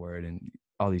N word, and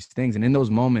all these things. And in those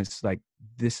moments, like,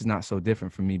 this is not so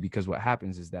different for me, because what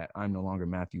happens is that I'm no longer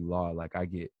Matthew Law. Like,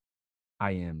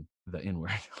 I am the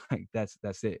N-word. Like,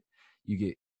 that's it. You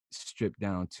get stripped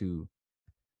down to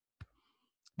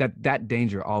that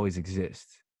danger always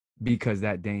exists, because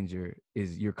that danger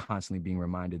is, you're constantly being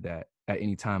reminded that at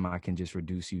any time I can just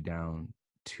reduce you down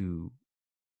to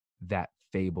that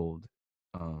fabled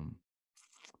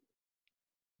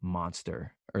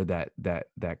monster, or that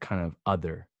kind of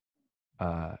other.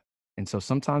 And so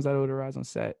sometimes that would arise on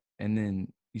set, and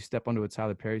then you step onto a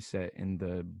Tyler Perry set, and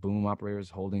the boom operator is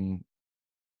holding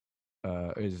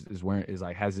is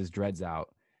like, has his dreads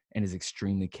out, and is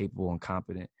extremely capable and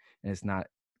competent. And it's not,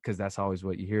 because that's always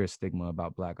what you hear, a stigma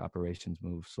about Black operations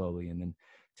move slowly. And then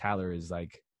Tyler is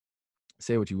like,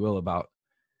 say what you will about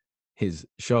his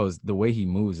shows, the way he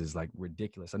moves is like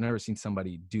ridiculous. I've never seen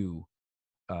somebody do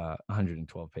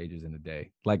 112 pages in a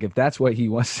day. Like, if that's what he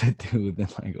wants to do, then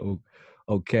like, oh,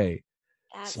 okay.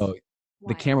 That's so wild.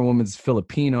 The camera woman's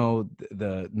Filipino.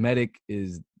 The medic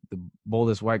is the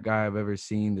boldest white guy I've ever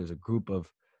seen. There's a group of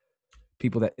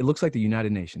people that it looks like the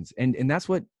United Nations. And that's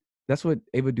what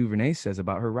Ava DuVernay says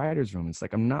about her writer's room. It's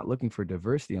like, I'm not looking for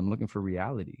diversity. I'm looking for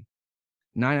reality.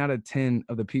 9 out of 10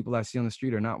 of the people I see on the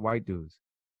street are not white dudes.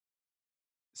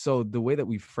 So the way that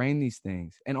we frame these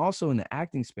things, and also in the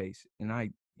acting space, and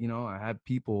I have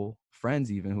people,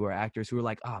 friends even, who are actors, who are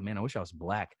like, oh man, I wish I was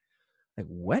Black. Like,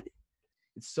 what?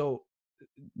 So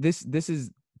this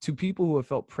is, to people who have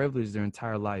felt privileged their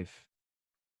entire life,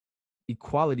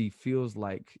 equality feels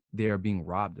like they are being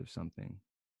robbed of something,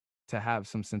 to have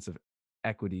some sense of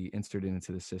equity inserted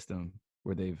into the system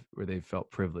where they've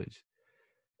felt privileged.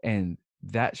 And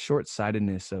that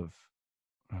short-sightedness of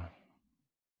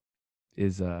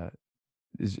is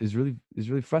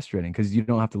really frustrating, because you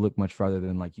don't have to look much farther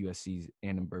than like USC's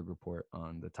Annenberg report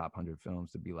on the top 100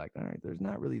 films to be like, all right, there's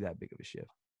not really that big of a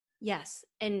shift. Yes.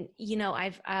 And,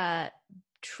 I've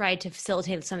tried to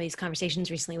facilitate some of these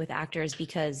conversations recently with actors,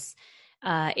 because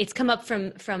it's come up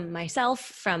from myself,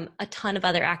 from a ton of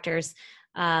other actors,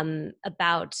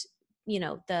 about,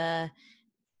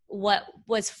 what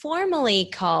was formerly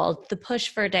called the push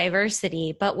for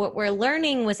diversity, but what we're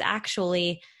learning was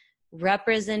actually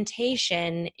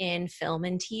representation in film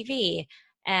and TV,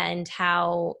 and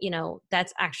how,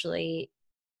 that's actually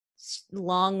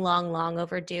long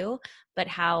overdue, but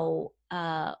how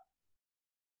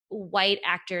white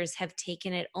actors have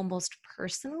taken it almost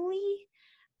personally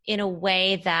in a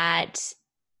way that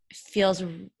feels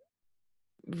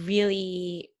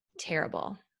really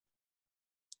terrible.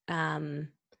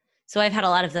 So I've had a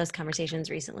lot of those conversations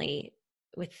recently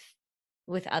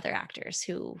with other actors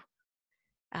who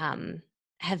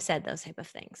have said those type of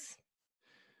things.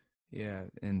 Yeah,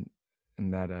 and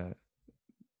that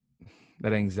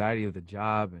anxiety of the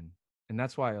job, and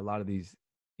that's why a lot of these,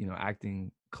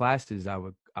 acting classes, I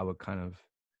would kind of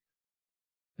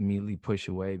immediately push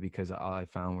away, because all I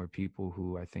found were people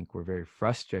who I think were very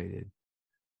frustrated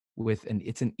with, and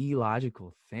it's an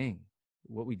illogical thing.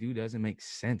 What we do doesn't make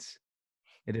sense.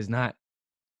 It is not.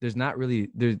 There's not really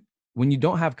when you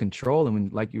don't have control, and when,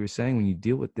 like you were saying, when you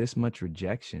deal with this much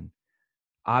rejection,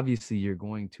 obviously you're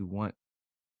going to want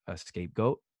a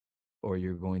scapegoat, or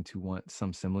you're going to want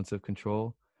some semblance of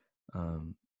control.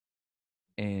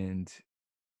 And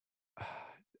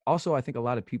also, I think a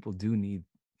lot of people do need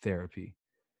therapy,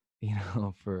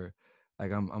 for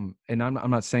like, I'm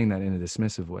not saying that in a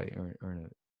dismissive way, or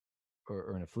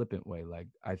in a flippant way. Like,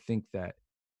 I think that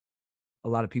a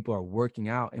lot of people are working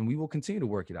out, and we will continue to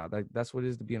work it out. That's what it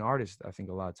is to be an artist. I think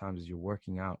a lot of times is you're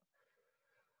working out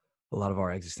a lot of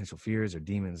our existential fears or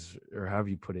demons, or however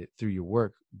you put it, through your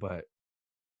work.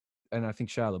 And I think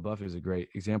Shia LaBeouf is a great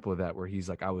example of that, where he's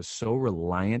like, I was so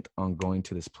reliant on going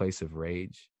to this place of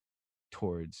rage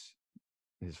towards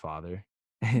his father.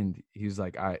 And he was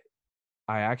like, I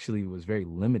actually was very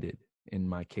limited in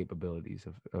my capabilities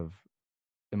of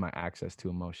in my access to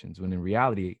emotions, when in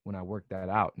reality, when I work that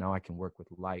out, now I can work with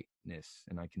lightness,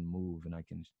 and I can move, and I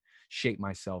can shape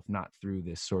myself, not through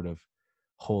this sort of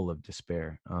hole of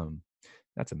despair.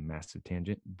 That's a massive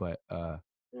tangent, but I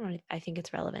think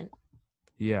it's relevant.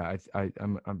 Yeah,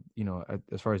 I'm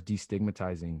as far as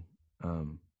destigmatizing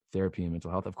therapy and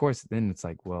mental health, of course, then it's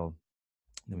like, well,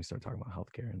 then we start talking about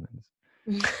healthcare, and then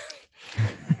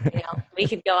we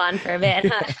could go on for a bit,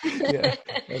 huh? Yeah,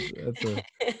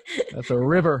 that's a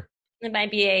river. It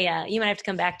might be you might have to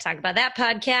come back to talk about that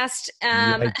podcast.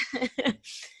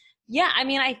 Yeah, I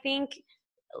mean, I think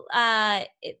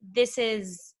this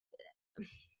is,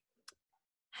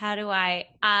 how do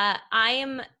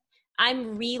I'm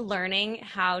relearning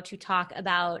how to talk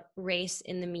about race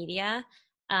in the media,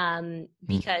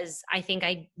 because I think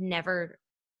I never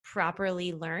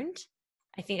properly learned.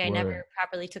 I think I never Word.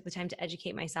 properly took the time to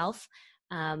educate myself,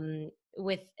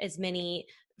 with as many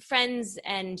friends.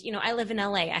 And I live in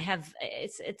LA. I have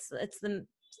it's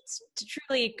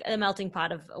truly a melting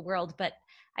pot of a world. But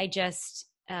I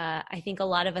think a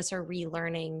lot of us are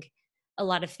relearning a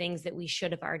lot of things that we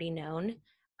should have already known.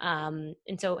 And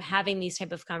so having these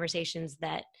type of conversations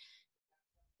that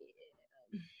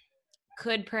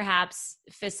could perhaps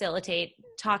facilitate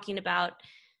talking about,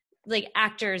 like,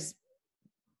 actors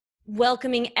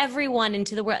welcoming everyone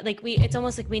into the world. Like, it's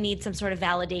almost like we need some sort of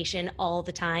validation all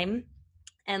the time.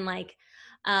 And like,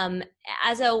 um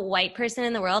as a white person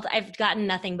in the world, I've gotten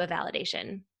nothing but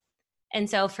validation. And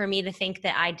so for me to think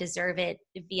that I deserve it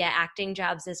via acting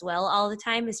jobs as well all the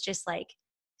time is just like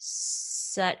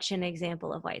such an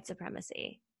example of white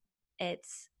supremacy.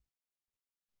 It's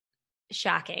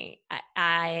shocking.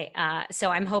 So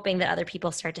I'm hoping that other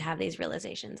people start to have these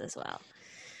realizations as well.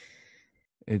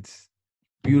 It's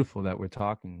beautiful that we're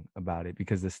talking about it,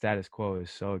 because the status quo is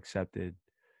so accepted,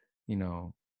 you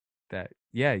know, that,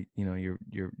 yeah, you're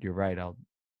right.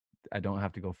 I don't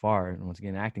have to go far. And once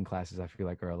again, acting classes, I feel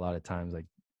like, are a lot of times like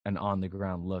an on the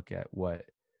ground look at what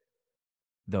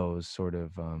those sort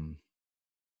of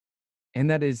and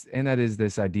that is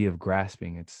this idea of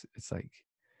grasping. It's like,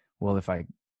 well, if I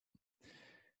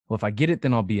get it,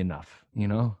 then I'll be enough,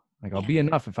 like I'll Yeah. be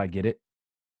enough if I get it,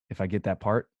 if I get that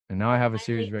part. And now I have a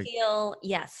series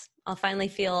Yes, I'll finally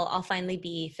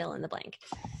be fill in the blank.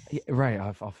 yeah, right.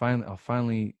 I'll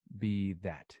finally be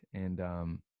that. And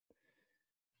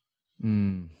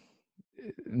mm,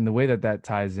 and the way that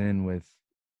ties in with,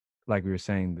 like we were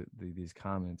saying, these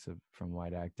comments from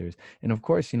white actors. And of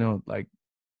course, like,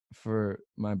 for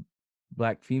my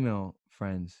Black female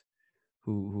friends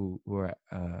who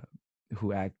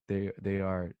act,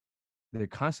 they're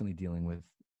constantly dealing with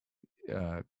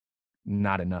uh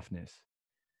not enoughness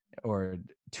or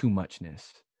too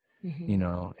muchness,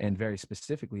 Mm-hmm. and very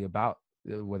specifically about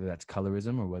whether that's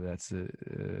colorism, or whether that's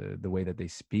the way that they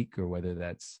speak, or whether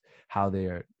that's how they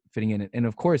are fitting in. And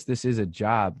of course, this is a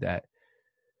job that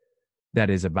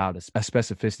is about a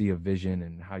specificity of vision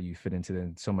and how you fit into it,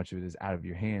 and so much of it is out of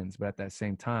your hands. But at that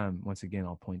same time, once again,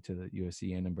 I'll point to the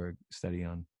USC Annenberg study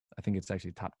on, I think it's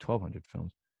actually top 1,200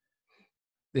 films.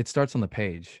 It starts on the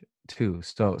page too.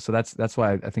 So that's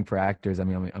why I think for actors, I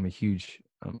mean, I'm a huge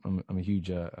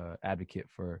advocate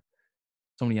for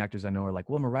so many actors I know are like,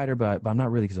 well, I'm a writer, but I'm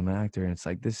not really, because I'm an actor. And it's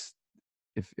like this,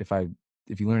 if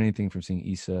you learn anything from seeing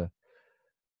Issa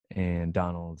and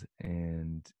Donald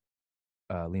and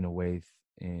Lena Waithe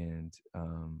and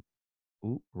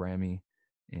Rami,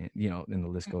 and and the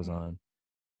list goes on.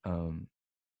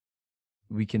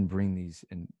 We can bring these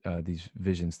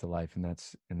visions to life, and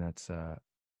that's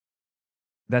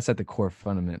at the core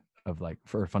fundament of, like,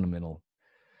 for a fundamental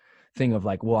thing of,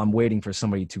 like, well, I'm waiting for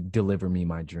somebody to deliver me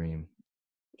my dream.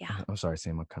 Yeah. I'm sorry,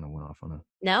 Sam, I kind of went off on a.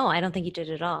 No, I don't think you did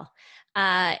at all.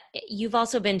 You've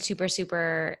also been super,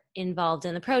 super involved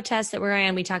in the protests that we're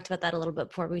in. We talked about that a little bit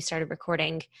before we started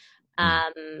recording. Mm.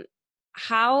 Um,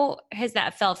 how has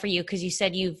that felt for you? Because you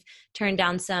said you've turned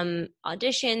down some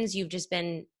auditions. You've just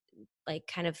been, like,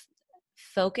 kind of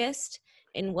focused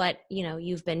in what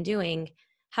you've been doing.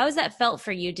 How has that felt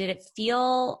for you? Do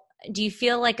you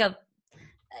feel like a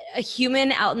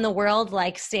human out in the world,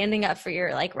 like standing up for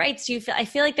your, like, rights? I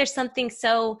feel like there's something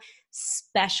so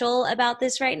special about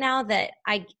this right now that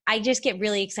I just get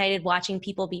really excited watching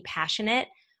people be passionate,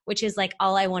 which is like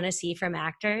all I want to see from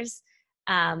actors.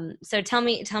 So tell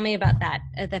me about that,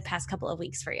 the past couple of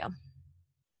weeks for you.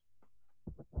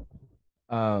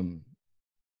 um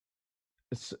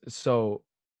so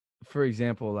for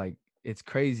example, like, it's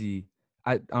crazy.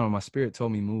 I don't know, my spirit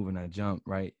told me move, and I jumped,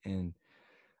 right? And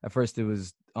at first it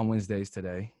was on Wednesdays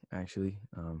today, actually.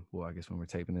 Well, I guess when we're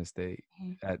taping this, they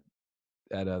at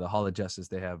the Hall of Justice,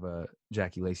 they have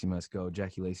Jackie Lacey must go.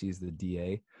 Jackie Lacey is the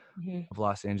DA Mm-hmm. of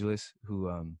Los Angeles,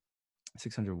 who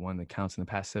 601 the counts in the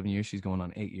past 7 years. She's going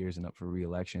on 8 years and up for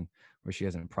re-election, where she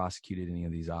hasn't prosecuted any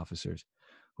of these officers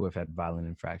who have had violent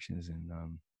infractions, and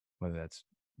whether that's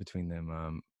between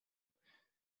them,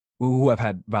 who have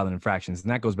had violent infractions.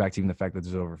 And that goes back to even the fact that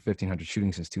there's over 1,500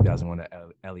 shootings since 2001 that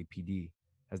LAPD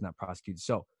has not prosecuted.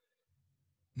 So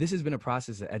this has been a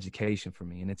process of education for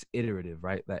me, and it's iterative,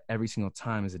 right? That every single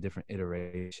time is a different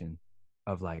iteration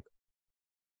of, like,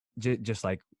 just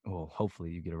like, well,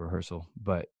 hopefully you get a rehearsal,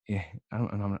 but yeah,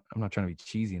 I'm not trying to be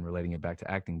cheesy and relating it back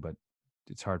to acting, but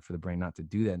it's hard for the brain not to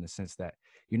do that, in the sense that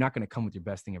you're not going to come with your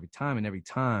best thing every time. And every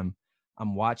time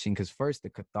I'm watching, because first the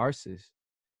catharsis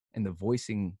and the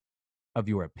voicing of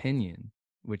your opinion,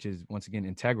 which is once again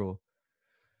integral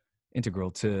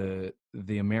to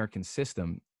the American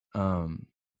system,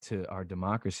 to our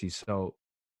democracy. So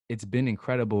it's been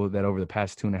incredible that over the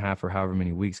past 2.5 or however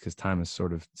many weeks, because time has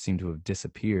sort of seemed to have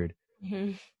disappeared.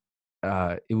 Mhm.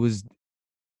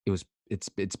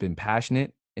 It's been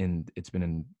passionate, and it's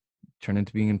been turned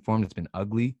into being informed. It's been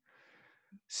ugly,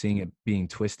 seeing it being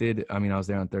twisted. I mean, I was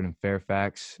there on 3rd and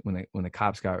Fairfax when the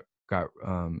cops got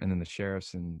and then the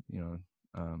sheriffs, and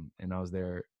and I was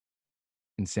there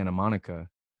in Santa Monica,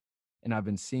 and I've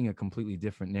been seeing a completely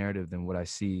different narrative than what I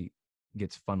see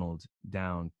gets funneled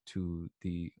down to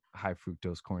the high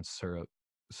fructose corn syrup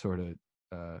sort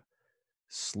of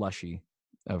slushy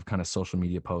of kind of social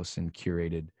media posts and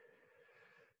curated,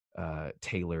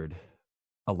 tailored,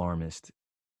 alarmist,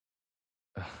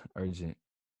 urgent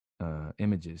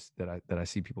images that I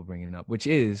see people bringing up, which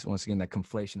is once again that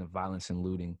conflation of violence and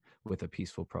looting with a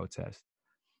peaceful protest.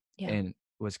 Yeah. And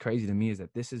what's crazy to me is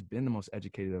that this has been the most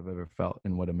educated I've ever felt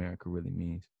in what America really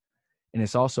means. And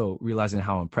it's also realizing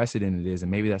how unprecedented it is. And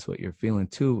maybe that's what you're feeling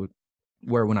too,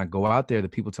 where when I go out there, the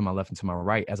people to my left and to my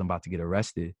right, as I'm about to get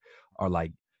arrested, are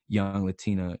like young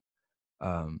Latina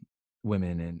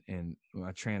women, and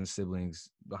my trans siblings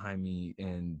behind me,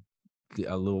 and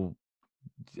a little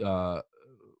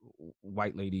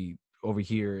white lady over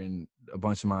here, and a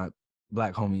bunch of my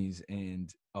black homies,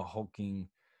 and a hulking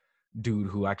dude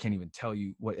who I can't even tell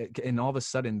you what. And all of a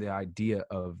sudden, the idea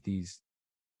of these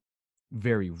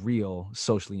very real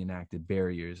socially enacted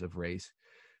barriers of race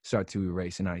start to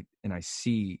erase, and I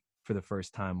see for the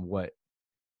first time what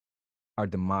our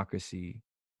democracy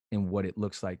and what it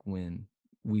looks like when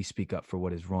we speak up for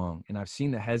what is wrong. And I've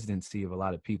seen the hesitancy of a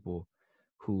lot of people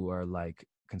who are like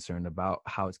concerned about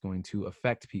how it's going to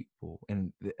affect people.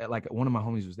 And like one of my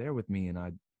homies was there with me, and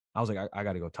I was like, I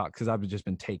got to go talk, because I've just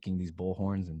been taking these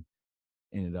bullhorns and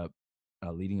ended up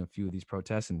leading a few of these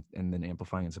protests, and then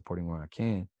amplifying and supporting where I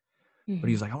can. But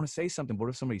he was like, I want to say something, but what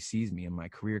if somebody sees me in my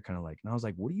career, kind of like, and I was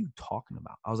like, what are you talking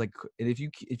about? I was like, and if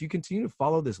you continue to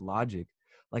follow this logic,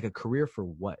 like a career for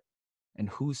what? And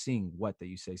who's seeing what that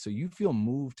you say? So you feel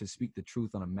moved to speak the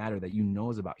truth on a matter that you know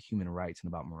is about human rights and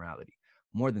about morality.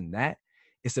 More than that,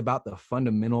 it's about the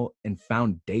fundamental and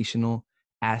foundational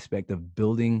aspect of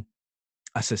building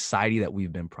a society that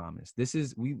we've been promised. This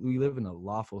is, we live in a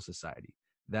lawful society.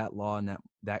 That law and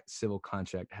that civil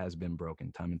contract has been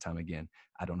broken time and time again.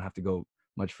 I don't have to go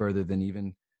much further than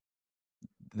even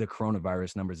the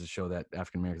coronavirus numbers that show that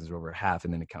African Americans are over half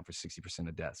and then account for 60%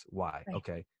 of deaths. Why? Right.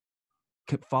 Okay.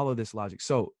 Follow this logic.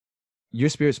 So your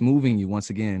spirit's moving you once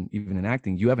again, even in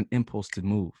acting, you have an impulse to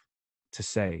move, to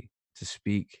say, to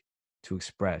speak, to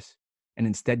express. And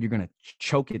instead you're going to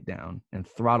choke it down and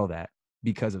throttle that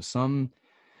because of some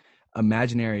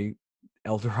imaginary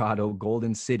El Dorado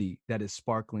golden city that is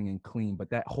sparkling and clean, but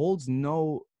that holds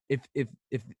no, if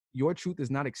your truth is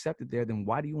not accepted there, then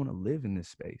why do you want to live in this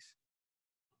space?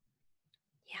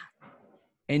 Yeah.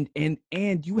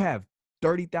 And you have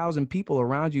 30,000 people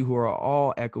around you who are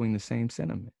all echoing the same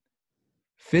sentiment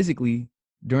physically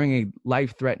during a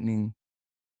life-threatening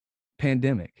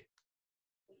pandemic.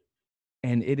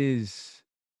 And it is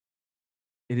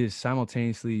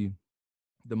simultaneously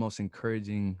the most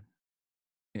encouraging,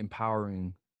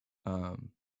 empowering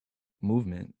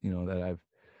movement, that I've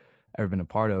ever been a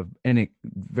part of. And it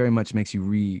very much makes you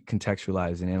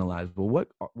recontextualize and analyze, well,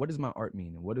 what does my art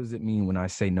mean? And what does it mean when I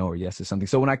say no or yes to something?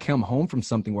 So when I come home from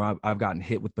something where I've gotten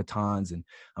hit with batons and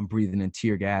I'm breathing in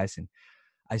tear gas, and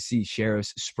I see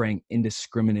sheriffs spraying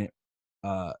indiscriminate,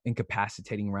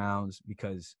 incapacitating rounds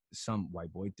because some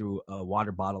white boy threw a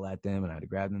water bottle at them, and I had to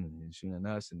grab them, and they're shooting at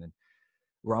us. And then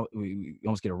we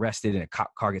almost get arrested, and a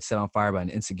cop car gets set on fire by an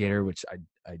instigator, which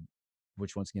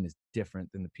which once again is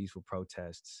different than the peaceful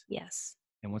protests. Yes.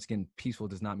 And once again, peaceful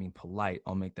does not mean polite.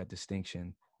 I'll make that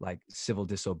distinction. Like civil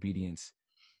disobedience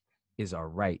is our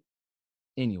right.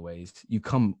 Anyways, you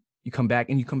come back,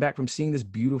 and you come back from seeing this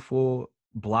beautiful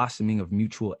blossoming of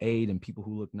mutual aid and people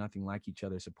who look nothing like each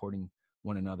other supporting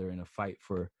one another in a fight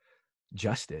for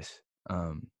justice,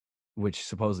 which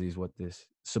supposedly is what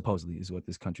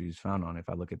this country is found on. If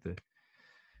I look at the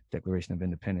Declaration of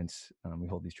Independence, we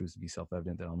hold these truths to be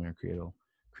self-evident, that all men are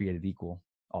created equal,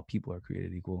 all people are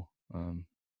created equal.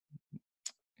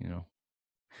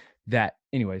 That,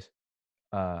 anyways,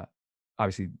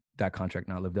 obviously that contract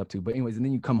not lived up to. But anyways, and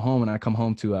then you come home, and I come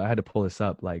home to I had to pull this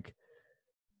up, like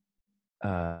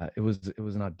it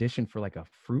was an audition for like a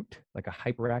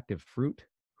hyperactive fruit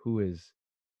who is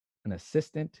an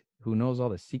assistant who knows all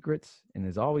the secrets and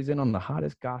is always in on the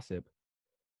hottest gossip,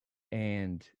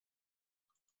 and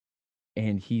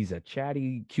he's a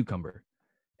chatty cucumber.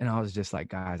 And I was just like,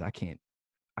 guys, I can't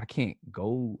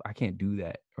do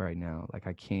that right now. Like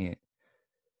I can't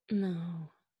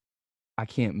No.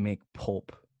 make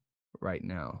pulp right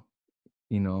now,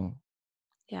 you know.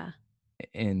 Yeah.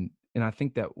 And I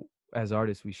think that as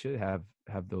artists we should have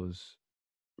those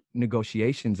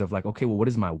negotiations of like, okay, well, what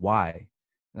is my why?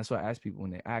 And that's what I ask people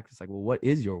when they act. It's like, well, what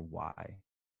is your why?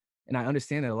 And I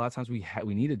understand that a lot of times we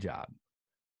need a job.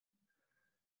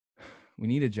 We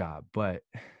need a job, but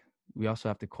we also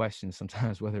have to question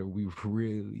sometimes whether we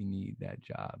really need that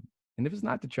job. And if it's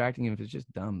not detracting, if it's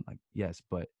just dumb, like, yes,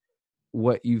 but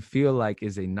what you feel like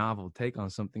is a novel take on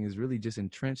something is really just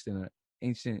entrenched in an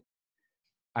ancient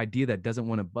idea that doesn't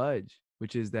want to budge,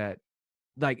 which is that,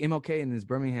 like, MLK in his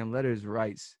Birmingham letters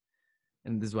writes,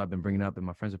 and this is what I've been bringing up, and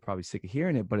my friends are probably sick of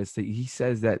hearing it, but he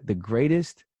says that the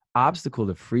greatest obstacle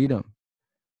to freedom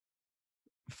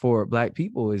for Black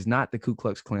people is not the Ku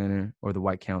Klux Klaner or the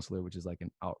white counselor, which is like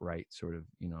an outright sort of,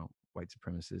 white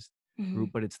supremacist group,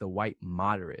 but it's the white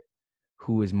moderate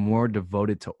who is more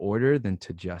devoted to order than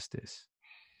to justice,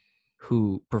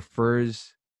 who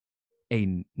prefers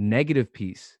a negative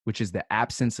peace, which is the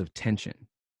absence of tension,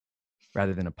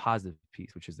 rather than a positive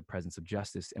peace, which is the presence of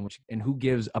justice, and who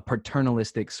gives a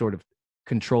paternalistic sort of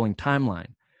controlling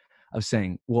timeline of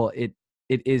saying, well, it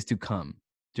is to come,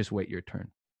 just wait your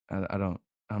turn. I don't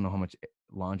know how much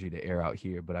laundry to air out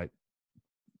here, but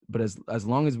as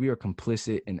long as we are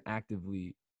complicit in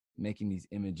actively making these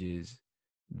images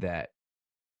that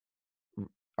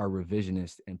are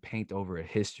revisionist and paint over a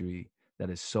history that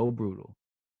is so brutal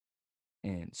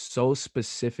and so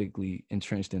specifically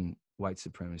entrenched in white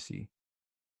supremacy,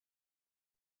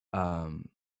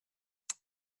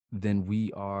 then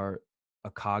we are a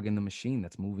cog in the machine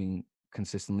that's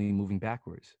consistently moving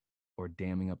backwards, or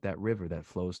damming up that river that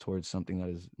flows towards something that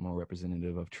is more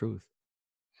representative of truth,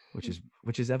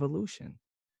 which is evolution.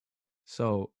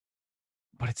 So,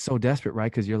 but it's so desperate,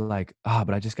 right? Because you're like,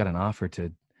 but I just got an offer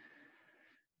to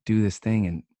do this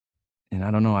thing, and I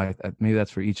don't know. I maybe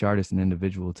that's for each artist and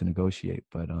individual to negotiate,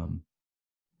 but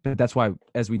that's why,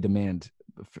 as we demand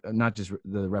not just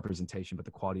the representation, but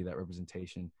the quality of that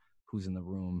representation, who's in the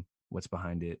room, what's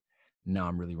behind it. Now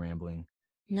I'm really rambling.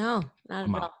 No, not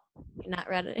at all.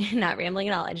 Not rambling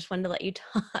at all. I just wanted to let you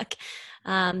talk.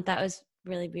 That was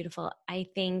really beautiful. I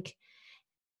think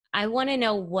I want to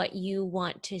know what you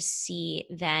want to see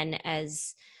then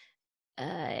as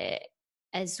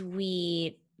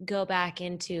we go back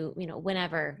into,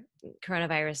 whenever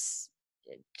coronavirus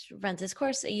runs its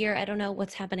course, a year, I don't know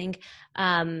what's happening.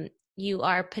 You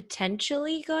are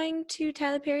potentially going to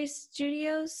Tyler Perry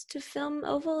Studios to film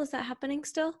Oval. Is that happening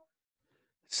still?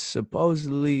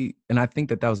 Supposedly, and I think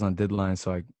that was on deadline,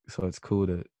 so it's cool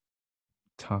to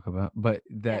talk about. But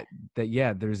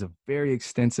yeah, there's a very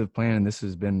extensive plan, and this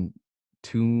has been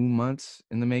 2 months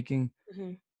in the making.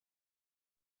 Mm-hmm.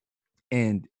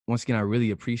 And once again, I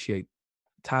really appreciate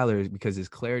Tyler because his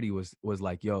clarity was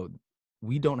like, yo,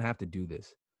 we don't have to do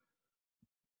this.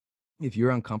 If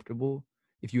you're uncomfortable,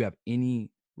 if you have any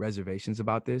reservations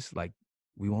about this, like,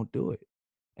 we won't do it.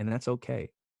 And that's okay.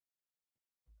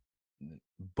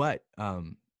 But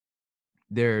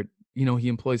he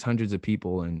employs hundreds of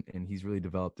people, and he's really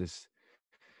developed this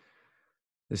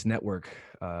network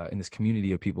in this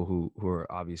community of people who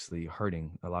are obviously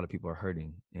hurting. A lot of people are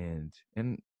hurting, and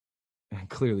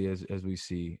clearly, as we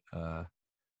see, a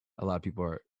lot of people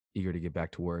are eager to get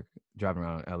back to work. Driving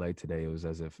around LA today, it was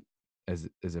as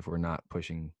if we're not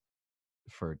pushing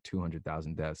for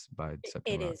 200,000 deaths by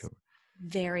September, October.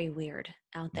 Very weird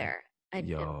out there.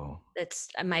 It's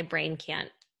my brain can't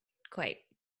quite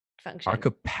function. Our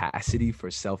capacity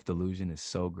for self-delusion is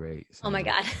so great. Oh my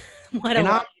God.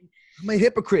 I'm a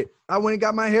hypocrite. I went and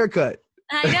got my hair cut.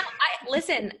 I know.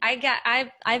 Listen, I got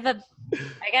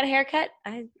a haircut.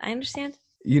 I understand.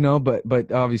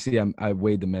 But obviously I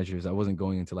weighed the measures. I wasn't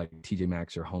going into like TJ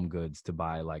Maxx or Home Goods to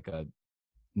buy like a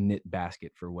knit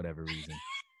basket for whatever reason.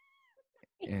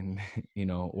 And,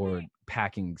 or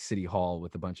packing City Hall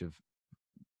with a bunch of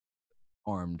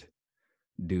armed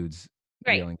dudes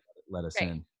yelling, let us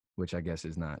in, which I guess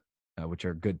is not, which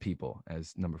are good people,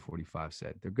 as number 45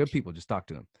 said. They're good people. Just talk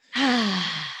to them.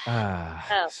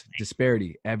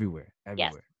 Disparity everywhere.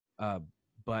 Yes.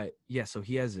 But yeah, so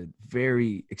he has a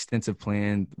very extensive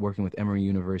plan, working with Emory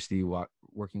University,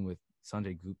 working with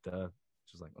Sanjay Gupta,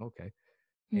 which was like, okay.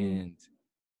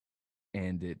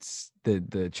 And it's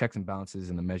the checks and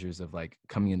balances and the measures of like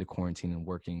coming into quarantine and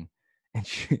working and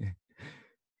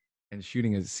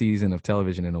shooting a season of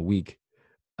television in a week.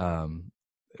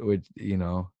 Which,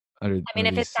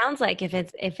 if it sounds like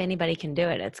if anybody can do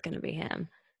it, it's going to be him.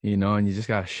 And you just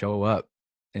got to show up.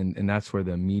 And that's where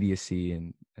the immediacy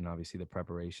and obviously the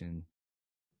preparation.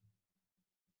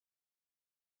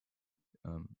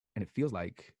 And it feels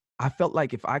like I felt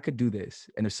like if I could do this,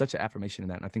 and there's such an affirmation in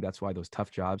that, and I think that's why those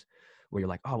tough jobs where you're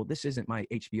like, oh, well, this isn't my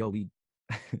HBO lead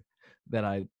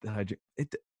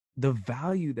the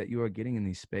value that you are getting in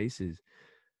these spaces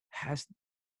has,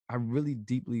 I really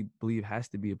deeply believe, has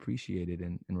to be appreciated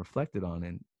and reflected on,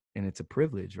 and it's a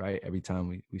privilege, right? Every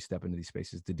time we step into these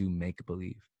spaces to do make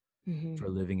believe Mm-hmm. for a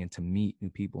living and to meet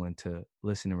new people and to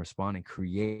listen and respond and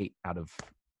create out of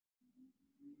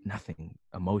nothing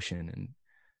emotion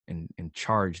and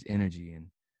charged energy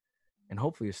and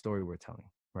hopefully a story we're telling,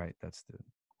 right? That's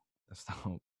the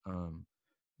hope. But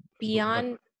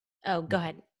Beyond, oh, go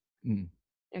ahead. mm,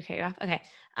 Okay, you're off. Okay.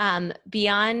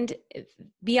 Beyond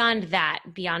that,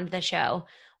 beyond the show,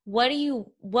 what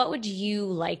would you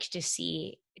like to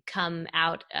see come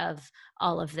out of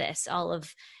all of this? All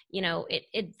of,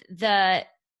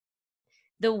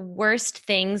 the worst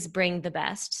things bring the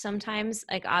best sometimes.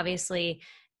 Like obviously,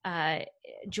 uh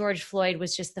George Floyd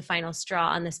was just the final straw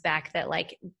on this back that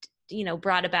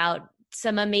brought about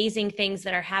some amazing things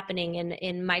that are happening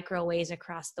in micro ways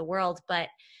across the world. But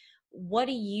what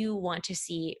do you want to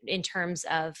see in terms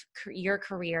of your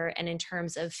career and in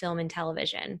terms of film and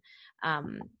television,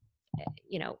 um,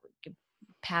 you know,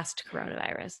 past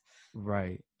coronavirus?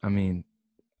 right. I mean,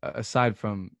 aside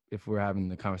from if we're having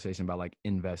the conversation about like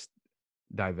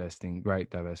divesting, right?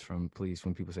 Divest from police.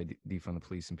 When people say defund the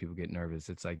police and people get nervous,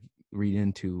 it's like read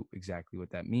into exactly what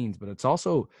that means. But it's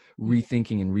also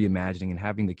rethinking and reimagining and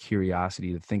having the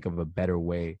curiosity to think of a better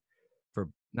way for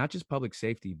not just public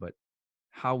safety, but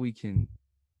how we can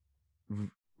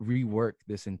rework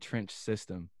this entrenched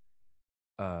system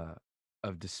uh,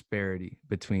 of disparity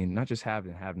between not just have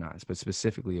and have nots, but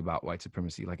specifically about white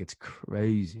supremacy. Like it's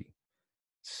crazy,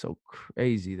 so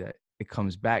crazy that it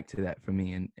comes back to that for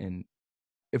me. And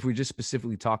if we're just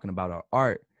specifically talking about our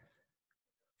art,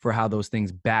 for how those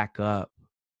things back up,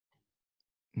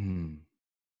 mm,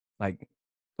 like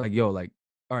like all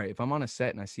right, if I'm on a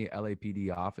set and I see an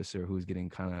LAPD officer who's getting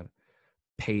kind of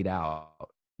paid out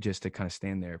just to kind of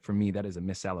stand there, for me that is a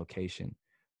misallocation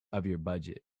of your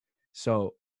budget.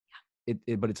 So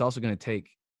but it's also going to take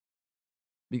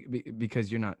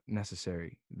because you're not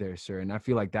necessary there, sir. And I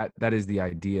feel like that is the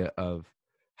idea of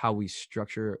how we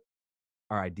structure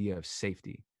our idea of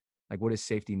safety. Like, what does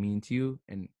safety mean to you,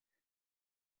 and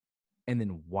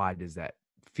then why does that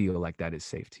feel like that is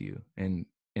safe to you?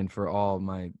 And for all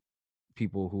my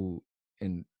people who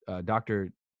and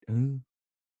Dr.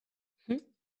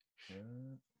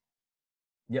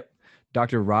 Yep,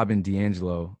 Dr. Robin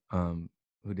DiAngelo,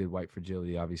 who did White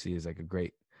Fragility, obviously is like a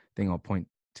great thing. I'll point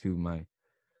to my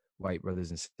white brothers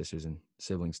and sisters and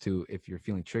siblings too, if you're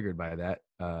feeling triggered by that.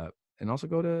 And also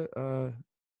go to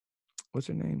what's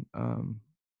her name?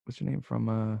 What's her name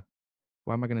from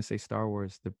why am I gonna say Star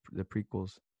Wars, the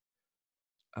prequels?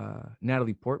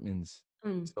 Natalie Portman's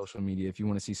social media, if you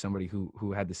want to see somebody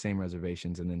who had the same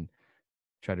reservations and then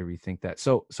try to rethink that.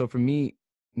 So for me,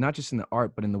 not just in the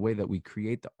art, but in the way that we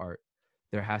create the art,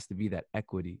 there has to be that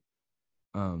equity.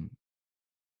 And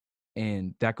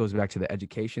that goes back to the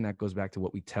education, that goes back to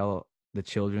what we tell the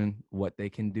children what they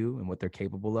can do and what they're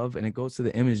capable of, and it goes to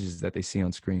the images that they see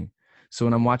on screen. So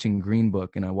when I'm watching Green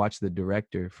Book and I watch the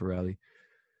director Farrelly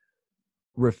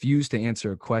refuse to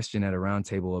answer a question at a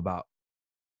roundtable about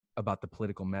the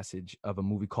political message of a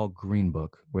movie called Green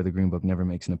Book, where the Green Book never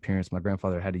makes an appearance. My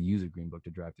grandfather had to use a Green Book to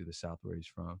drive through the South where he's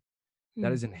from.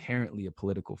 That is inherently a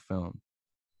political film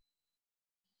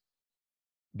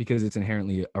because it's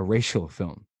inherently a racial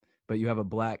film. But you have a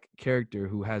Black character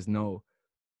who has no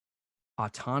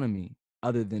autonomy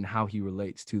other than how he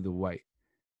relates to the white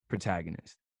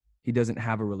protagonist. He doesn't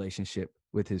have a relationship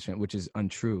with his friend, which is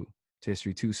untrue to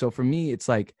history too. So for me, it's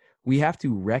like we have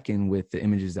to reckon with the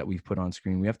images that we've put on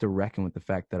screen. We have to reckon with the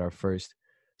fact that our first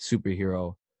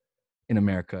superhero in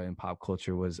America in pop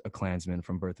culture was a Klansman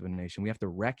from Birth of a Nation. We have to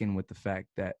reckon with the fact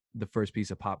that the first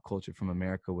piece of pop culture from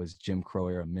America was Jim Crow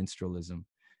era minstralism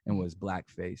and was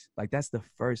blackface. Like that's the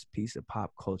first piece of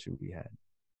pop culture we had.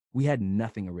 We had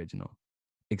nothing original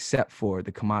except for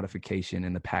the commodification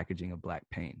and the packaging of black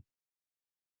pain.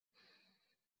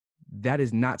 That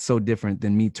is not so different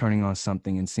than me turning on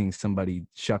something and seeing somebody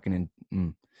shucking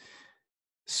and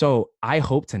So I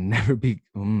hope to never be,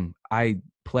 I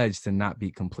pledge to not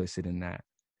be complicit in that.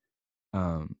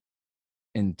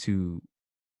 And to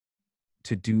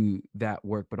do that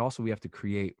work, but also we have to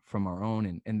create from our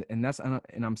own. And that's,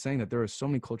 and I'm saying that there are so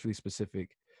many culturally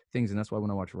specific things. And that's why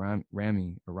when I watch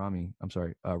Rami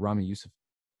Youssef,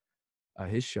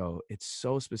 his show, it's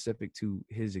so specific to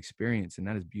his experience, and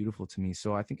that is beautiful to me.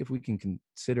 So I think if we can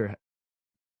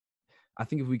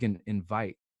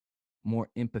invite more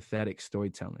empathetic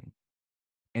storytelling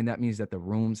And that means that the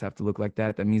rooms have to look like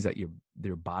that. That means that your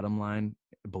bottom line,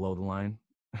 below the line,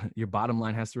 your bottom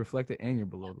line has to reflect it, and your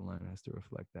below the line has to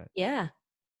reflect that. Yeah.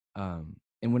 And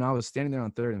when I was standing there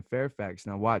on 3rd and Fairfax,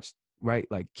 and I watched, right,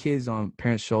 like kids on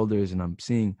parents' shoulders, and I'm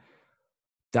seeing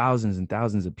thousands and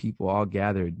thousands of people all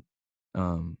gathered,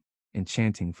 and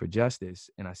chanting for justice.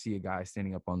 And I see a guy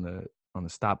standing up on the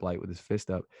stoplight with his fist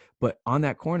up. But on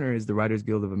that corner is the Writers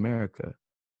Guild of America,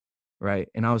 right?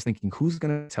 And I was thinking, who's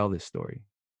gonna tell this story,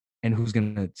 and who's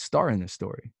gonna star in this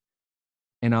story?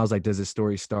 And I was like, does this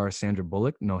story star Sandra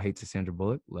Bullock? No hate to Sandra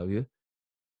Bullock, love you.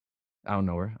 I don't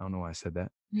know her. I don't know why I said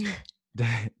that.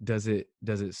 Does it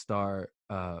star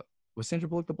was Sandra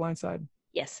Bullock The Blind Side?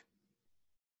 Yes.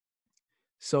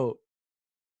 So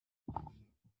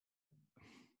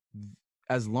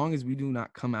as long as we do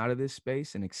not come out of this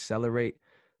space and accelerate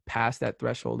past that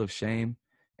threshold of shame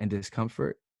and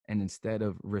discomfort, and instead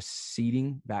of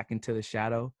receding back into the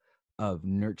shadow of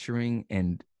nurturing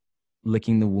and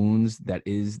licking the wounds that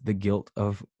is the guilt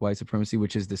of white supremacy,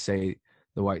 which is to say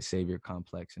the white savior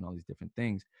complex and all these different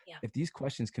things. Yeah. If these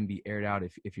questions can be aired out,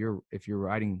 if you're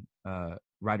writing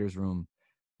writer's room,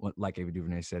 like Ava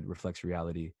DuVernay said, reflects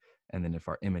reality, and then if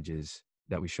our images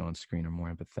that we show on screen are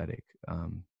more empathetic,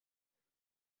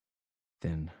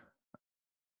 then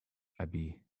I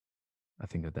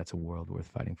think that that's a world worth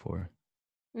fighting for.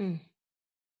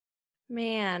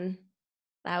 Man,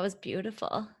 that was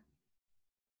beautiful.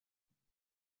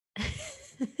 I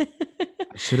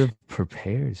should have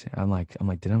prepared. I'm like, am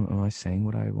I saying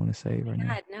what I want to say right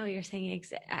now? No, you're saying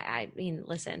I mean,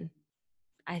 listen,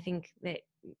 I think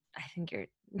you're.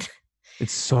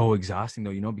 It's so exhausting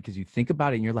though, because you think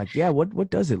about it and you're like, yeah, what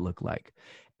does it look like?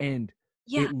 And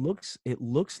yeah, it looks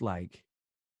like,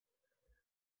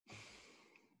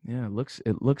 yeah, it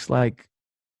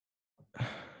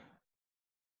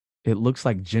looks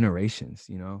like generations,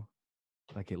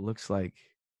 like it looks like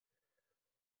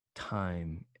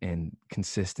time and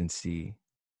consistency,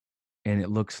 and it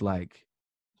looks like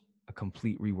a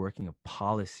complete reworking of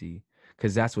policy,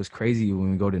 because that's what's crazy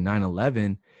when we go to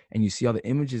 9/11 and you see all the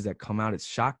images that come out. It's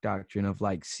shock doctrine of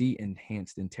like, see,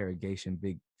 enhanced interrogation,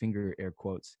 big finger air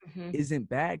quotes, isn't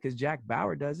bad because Jack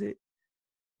Bauer does it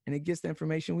and it gets the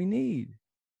information we need.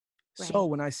 Right. So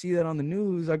when I see that on the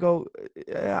news, I go,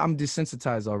 I'm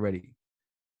desensitized already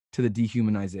to the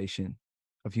dehumanization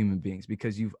of human beings,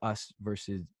 because you've us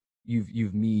versus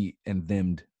you've me and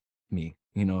them'd me.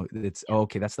 It's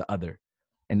okay, that's the other,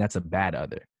 and that's a bad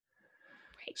other.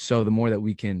 Right. So the more that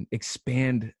we can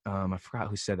expand, I forgot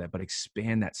who said that, but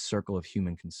expand that circle of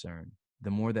human concern, the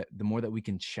more that we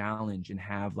can challenge and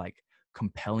have like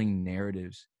compelling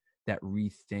narratives that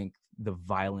rethink the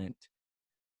violent,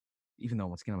 even though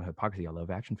once again I'm a hypocrisy, I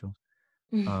love action films,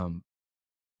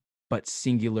 but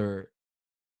singular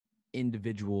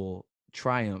individual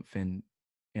triumph, and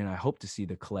I hope to see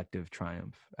the collective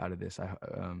triumph out of this. I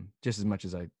just as much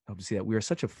as I hope to see that we are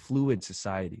such a fluid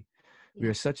society, we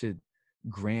are such a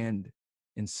grand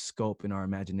in scope in our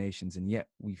imaginations, and yet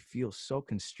we feel so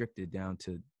constricted down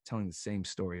to telling the same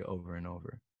story over and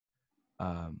over.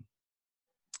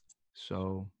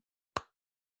 So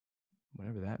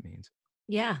whatever that means.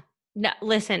 Yeah. No,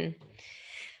 listen.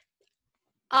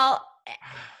 I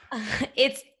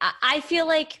feel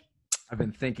like I've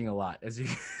been thinking a lot as you.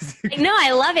 No,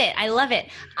 I love it. I love it.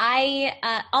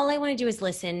 All I want to do is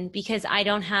listen, because I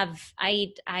don't have,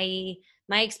 my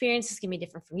experience is going to be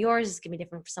different from yours. It's going to be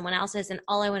different from someone else's. And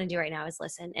all I want to do right now is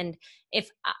listen. And if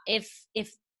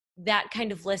that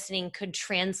kind of listening could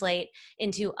translate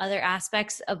into other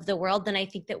aspects of the world, then I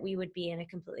think that we would be in a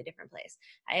completely different place.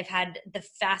 I've had the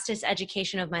fastest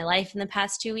education of my life in the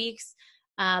past 2 weeks.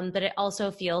 But it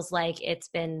also feels like it's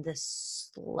been the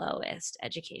slowest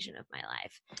education of my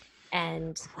life.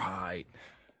 And right.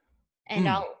 And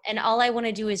all I want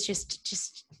to do is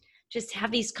just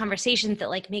have these conversations that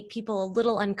like make people a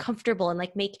little uncomfortable, and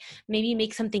like maybe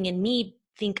make something in me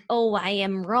think, oh, I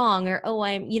am wrong, or oh,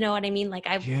 I'm, you know what I mean? Like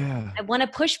I want to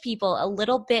push people a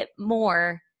little bit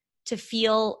more to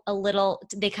feel a little,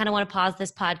 they kind of want to pause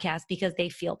this podcast because they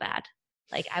feel bad.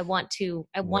 Like I want to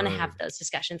have those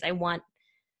discussions. I want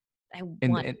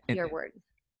your word.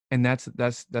 And that's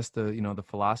the the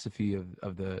philosophy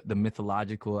of the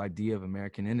mythological idea of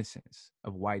American innocence,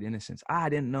 of white innocence. I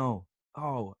didn't know.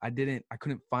 Oh, I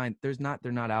couldn't find. They're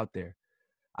not out there.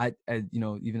 I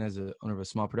even as a owner of a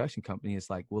small production company, it's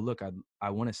like, well, look, I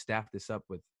want to staff this up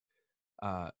with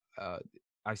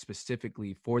I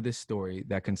specifically, for this story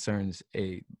that concerns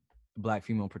a Black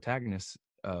female protagonist,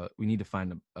 we need to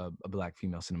find a Black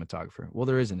female cinematographer. Well,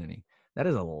 there isn't any. That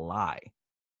is a lie.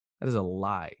 That is a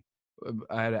lie.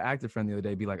 I had an actor friend the other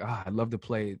day be like, I'd love to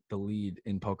play the lead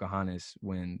in Pocahontas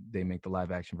when they make the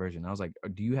live action version. I was like,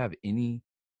 do you have any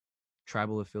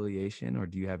tribal affiliation or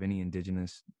do you have any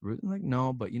indigenous root? I'm like,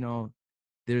 no, but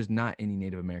there's not any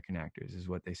Native American actors is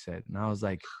what they said. And I was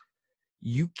like,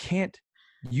 you can't,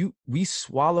 we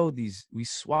swallow these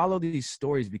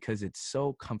stories because it's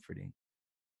so comforting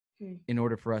in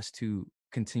order for us to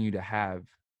continue to have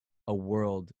a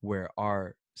world where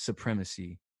our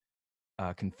supremacy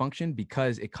can function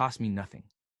because it costs me nothing,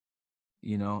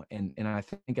 and I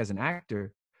think as an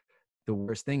actor, the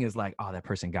worst thing is like, oh, that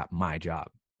person got my job.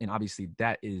 And obviously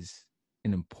that is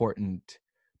an important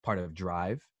part of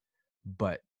drive,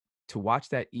 but to watch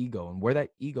that ego, and where that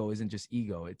ego isn't just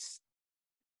ego,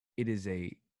 it is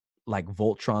a like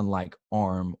Voltron like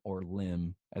arm or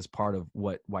limb as part of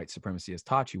what white supremacy has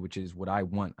taught you, which is what I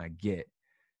want, I get,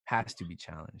 has to be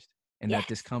challenged. And Yes. that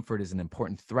discomfort is an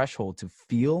important threshold to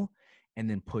feel and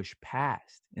then push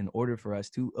past in order for us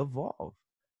to evolve.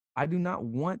 I do not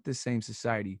want the same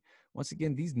society. Once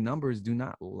again, these numbers do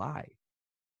not lie.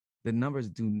 The numbers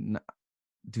do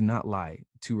not lie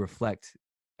to reflect,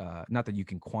 not that you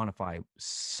can quantify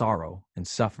sorrow and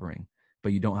suffering,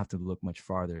 but you don't have to look much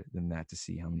farther than that to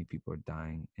see how many people are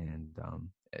dying, and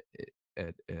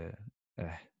at a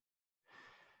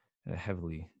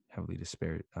heavily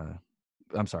disparate.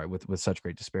 I'm sorry, with such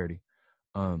great disparity.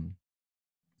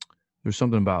 There's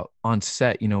something about on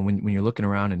set, when you're looking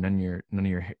around and none of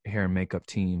your hair and makeup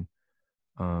team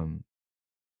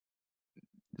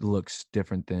looks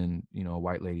different than a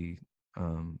white lady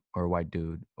or a white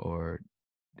dude, or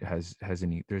has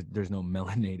any, there's no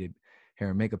melanated hair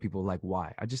and makeup people. Like,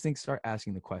 why? I just think start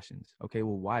asking the questions. Okay,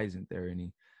 well, why isn't there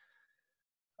any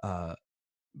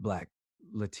Black,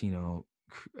 Latino,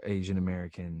 Asian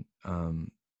American,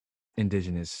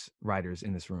 indigenous writers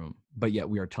in this room, but yet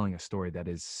we are telling a story that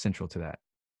is central to that,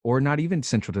 or not even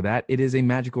central to that? It is a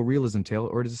magical realism tale,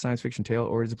 or it is a science fiction tale,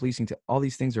 or it is a policing tale. All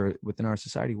these things are within our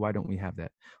society. Why don't we have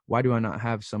that? Why do I not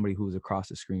have somebody who is across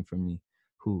the screen from me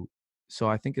who, so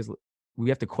I think, is, we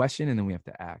have to question and then we have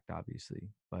to act, obviously,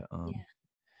 but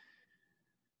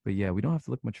yeah, we don't have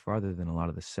to look much farther than a lot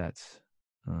of the sets,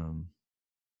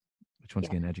 which once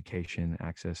again, education,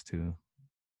 access to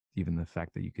even the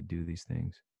fact that you could do these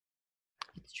things.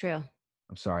 It's true.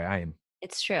 I'm sorry,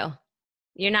 It's true.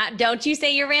 You're not. Don't you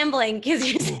say you're rambling, because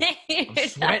you're saying I'm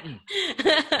sweating.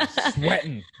 I'm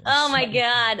sweating. Oh my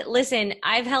God! Listen,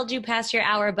 I've held you past your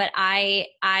hour, but I'm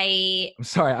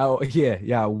sorry.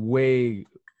 Yeah. Way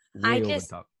over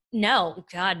top. No,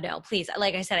 God, no, please.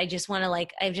 Like I said, I just want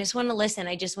to listen.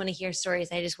 I just want to hear stories.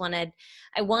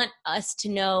 I want us to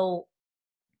know,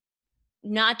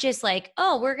 not just like,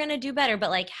 oh, we're going to do better, but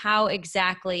like how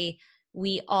exactly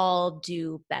we all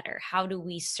do better. How do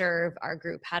we serve our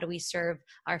group? How do we serve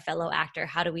our fellow actor?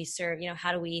 How do we serve, uh,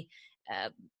 how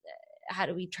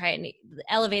do we try and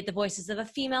elevate the voices of a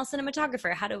female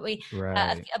cinematographer? How do we,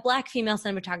 right. a Black female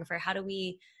cinematographer? How do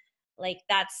we, like,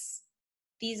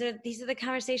 these are the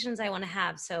conversations I want to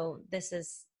have. So this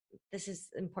is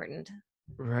important.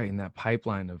 Right. And that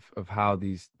pipeline of how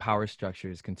these power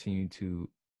structures continue to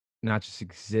not just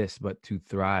exist, but to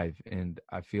thrive. And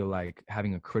I feel like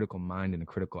having a critical mind and a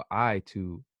critical eye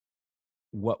to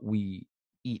what we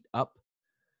eat up,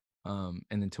 and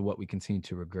then to what we continue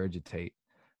to regurgitate.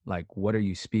 Like, what are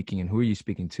you speaking and who are you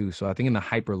speaking to? So I think in the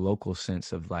hyper local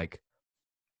sense of like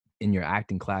in your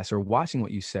acting class or watching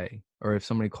what you say, or if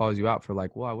somebody calls you out for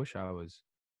like, well, I wish I was,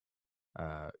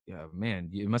 yeah,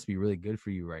 man, it must be really good for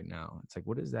you right now. It's like,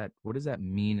 what does that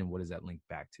mean? And what does that link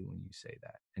back to when you say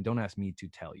that? And don't ask me to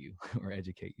tell you or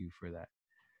educate you for that.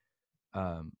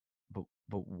 But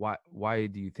why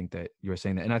do you think that you're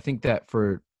saying that? And I think that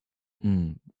for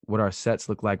what our sets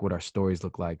look like, what our stories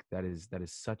look like, that is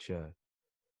such a,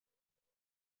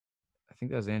 I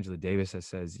think that was Angela Davis that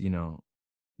says,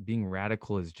 being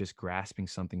radical is just grasping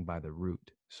something by the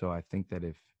root. So I think that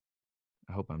I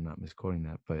hope I'm not misquoting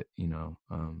that, but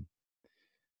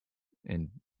and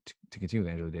to continue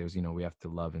with Angela Davis, we have to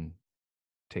love and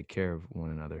take care of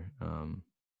one another.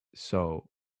 So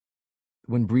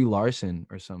when Brie Larson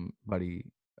or somebody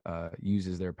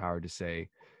uses their power to say,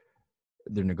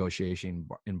 their negotiation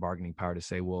and bargaining power to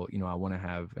say, well, I want to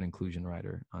have an inclusion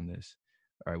rider on this.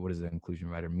 All right, what does the inclusion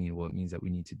rider mean? Well, it means that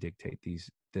we need to dictate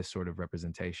this sort of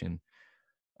representation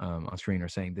on screen, or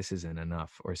saying this isn't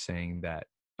enough, or saying that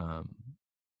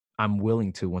I'm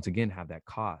willing to once again have that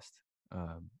cost,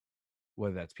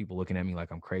 whether that's people looking at me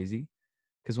like I'm crazy.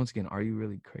 Because once again, are you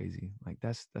really crazy? Like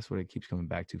that's what it keeps coming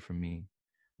back to for me.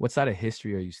 What side of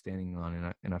history are you standing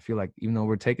on? And I feel like even though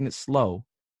we're taking it slow,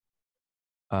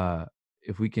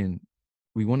 if we can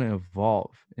we want to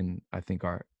evolve in, I think,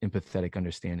 our empathetic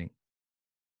understanding.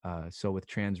 So with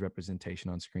trans representation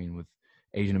on screen, with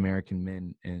Asian American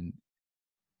men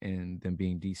and them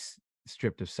being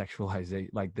stripped of sexualization,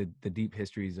 like the deep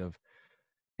histories of,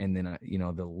 and then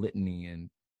the litany and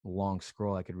long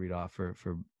scroll I could read off for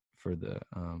the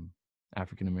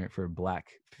African American, for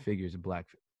Black figures of Black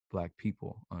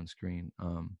people on screen.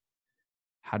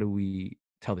 How do we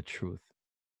tell the truth,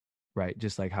 right?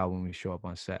 Just like how when we show up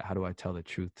on set, how do I tell the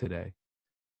truth today?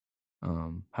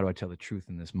 How do I tell the truth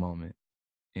in this moment?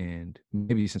 And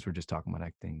maybe since we're just talking about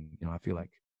acting, I feel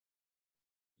like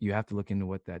you have to look into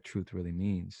what that truth really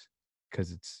means,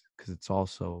 because it's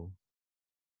also,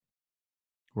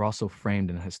 we're also framed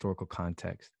in a historical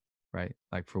context, right?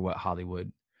 Like for what Hollywood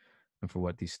and for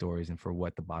what these stories and for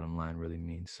what the bottom line really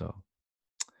means. So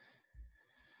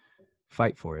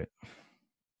fight for it.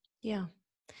 Yeah.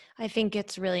 I think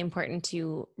it's really important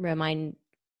to remind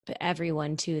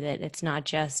everyone too that it's not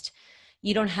just,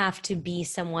 you don't have to be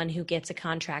someone who gets a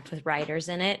contract with writers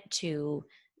in it to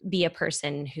be a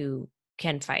person who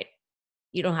can fight.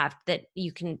 You don't have that.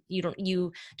 You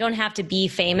don't have to be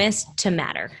famous to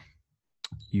matter.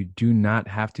 You do not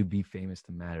have to be famous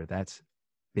to matter. That's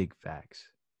big facts.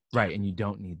 Right. And you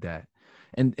don't need that.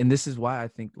 And this is why I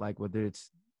think, like, whether it's,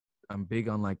 I'm big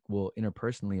on, like, well,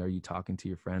 interpersonally, are you talking to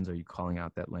your friends? Are you calling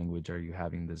out that language? Are you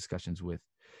having the discussions with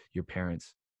your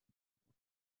parents?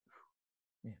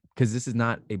 Because this is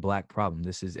not a Black problem.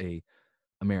 This is a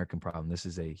American problem. This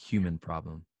is a human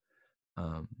problem,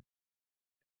 and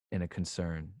a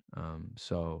concern.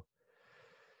 So,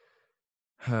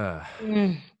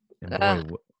 and boy,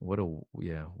 what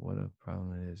a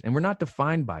problem it is. And we're not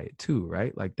defined by it too,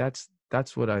 right? Like that's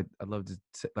what I love to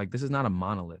say. Like, this is not a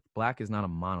monolith. Black is not a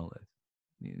monolith.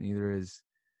 Neither is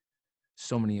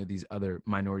so many of these other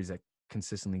minorities that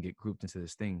consistently get grouped into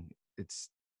this thing. It's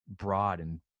broad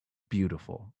and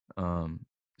beautiful.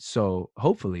 So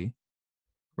hopefully,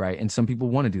 right. And some people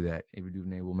want to do that. Ava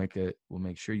DuVernay will make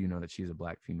sure that she's a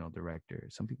Black female director.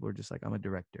 Some people are just like, I'm a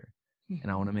director,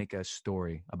 and I want to make a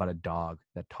story about a dog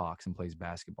that talks and plays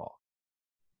basketball.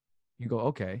 You go,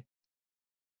 okay,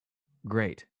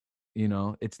 great.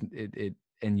 And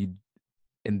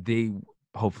they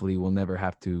hopefully will never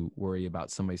have to worry about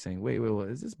somebody saying, wait, well,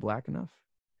 is this Black enough?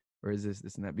 Or is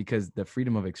this and that? Because the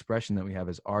freedom of expression that we have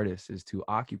as artists is to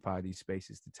occupy these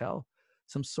spaces to tell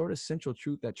some sort of central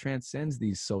truth that transcends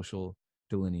these social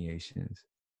delineations,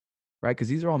 right? Because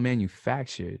these are all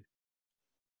manufactured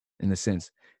in a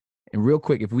sense. And real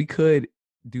quick, if we could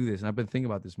do this, and I've been thinking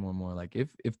about this more and more, like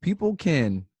if people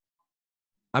can,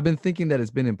 I've been thinking that it's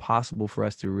been impossible for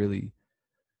us to really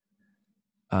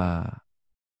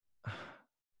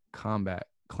combat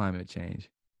climate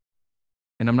change.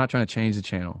 And I'm not trying to change the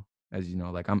channel, as you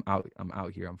know, like I'm out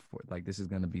here. Like, this is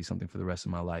going to be something for the rest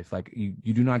of my life. Like,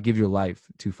 you do not give your life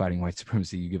to fighting white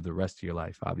supremacy. You give the rest of your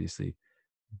life, obviously.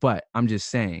 But I'm just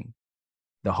saying,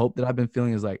 the hope that I've been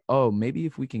feeling is like, oh, maybe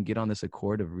if we can get on this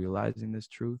accord of realizing this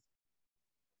truth,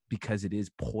 because it is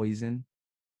poison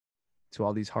to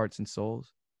all these hearts and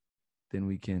souls, then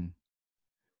we can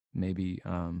maybe,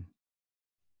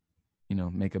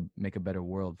 make a better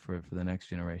world for the next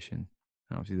generation,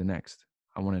 and obviously the next.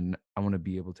 I want to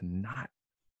be able to not.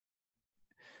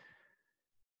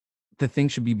 The thing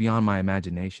should be beyond my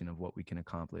imagination of what we can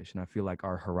accomplish, and I feel like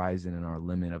our horizon and our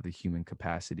limit of the human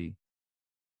capacity,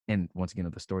 and once again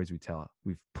of the stories we tell,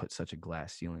 we've put such a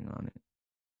glass ceiling on it.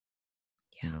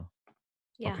 Yeah.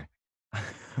 Okay.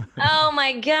 Oh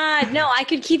my God. No, I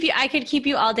could keep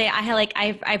you all day.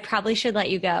 I probably should let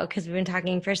you go because we've been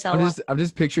talking for so long. I'm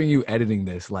just picturing you editing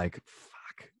this, like,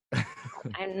 fuck.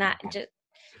 I'm not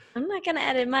going to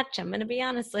edit much. I'm going to be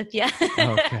honest with you.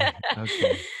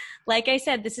 Okay. Like I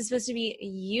said, this is supposed to be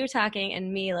you talking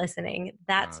and me listening.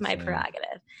 That's my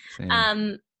prerogative.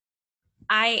 Same.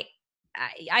 I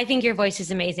think your voice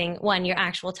is amazing. One, your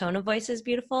actual tone of voice is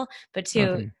beautiful, but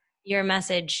two, your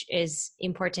message is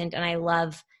important. And I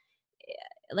love,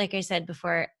 like I said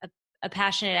before, a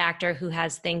passionate actor who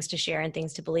has things to share and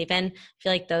things to believe in. I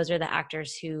feel like those are the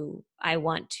actors who I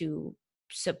want to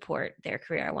support their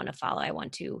career. I want to follow. I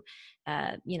want to,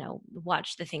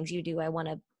 watch the things you do. I want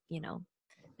to,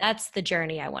 that's the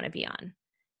journey I want to be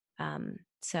on.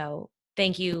 So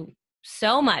thank you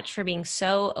so much for being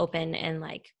so open and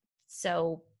like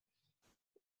so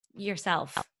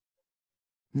yourself.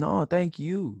 No, thank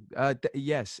you.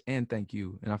 Yes, and thank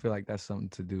you. And I feel like that's something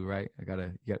to do, right?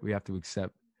 We have to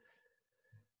accept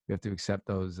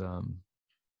those.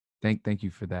 Thank you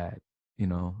for that.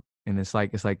 And it's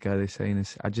like they say,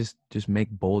 and I just make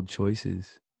bold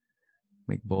choices.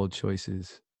 Make bold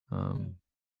choices.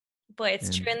 Boy, it's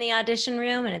And, true in the audition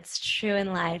room and it's true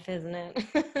in life, isn't it?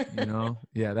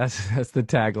 yeah, that's the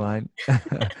tagline.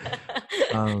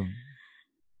 um,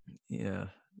 yeah,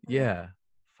 yeah.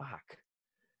 Fuck.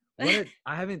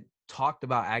 I haven't talked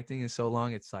about acting in so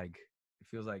long. It's like it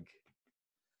feels like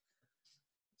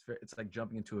it's like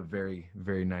jumping into a very,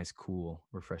 very nice, cool,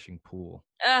 refreshing pool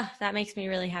That makes me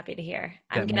really happy to hear.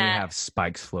 I'm that may gonna. have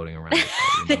spikes floating around it.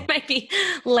 There might be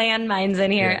landmines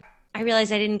in here. Yeah. I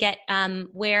realized I didn't get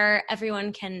where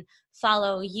everyone can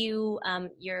follow you,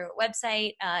 your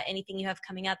website, anything you have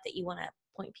coming up that you want to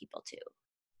point people to.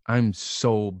 I'm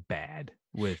so bad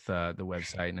with the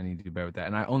website, and I need to do better with that.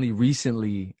 And I only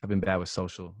recently I've been bad with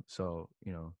social, so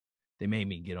they made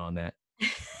me get on that.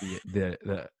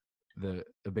 The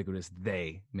ubiquitous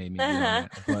they made me get on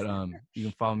that. But you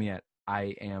can follow me at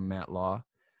I am Matt Law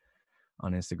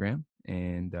on Instagram,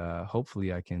 and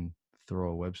hopefully I can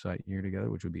throw a website here together,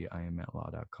 which would be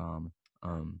IamMattLaw.com.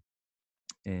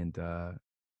 And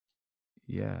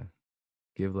yeah,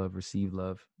 give love, receive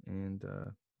love, and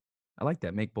I like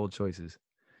that. Make bold choices.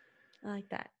 I like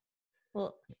that.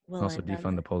 We'll also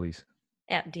defund the police.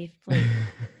 Yeah, please.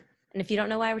 And if you don't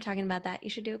know why we're talking about that, you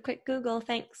should do a quick Google.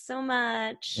 Thanks so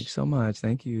much. Thanks so much.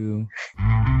 Thank you.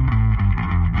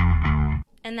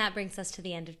 And that brings us to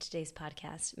the end of today's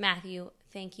podcast. Matthew,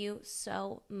 thank you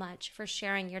so much for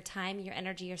sharing your time, your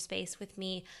energy, your space with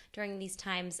me during these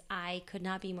times. I could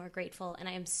not be more grateful, and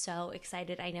I am so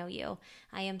excited. I know you.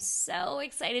 I am so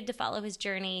excited to follow his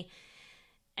journey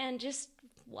and just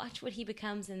watch what he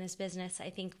becomes in this business.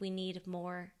 I think we need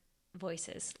more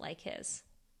voices like his.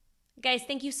 Guys,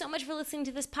 thank you so much for listening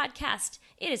to this podcast.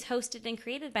 It is hosted and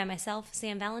created by myself,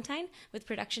 Sam Valentine, with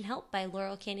production help by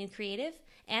Laurel Canyon Creative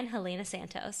and Helena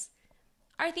Santos.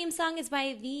 Our theme song is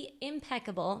by the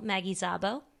impeccable Maggie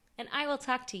Zabo, and I will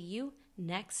talk to you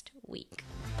next week.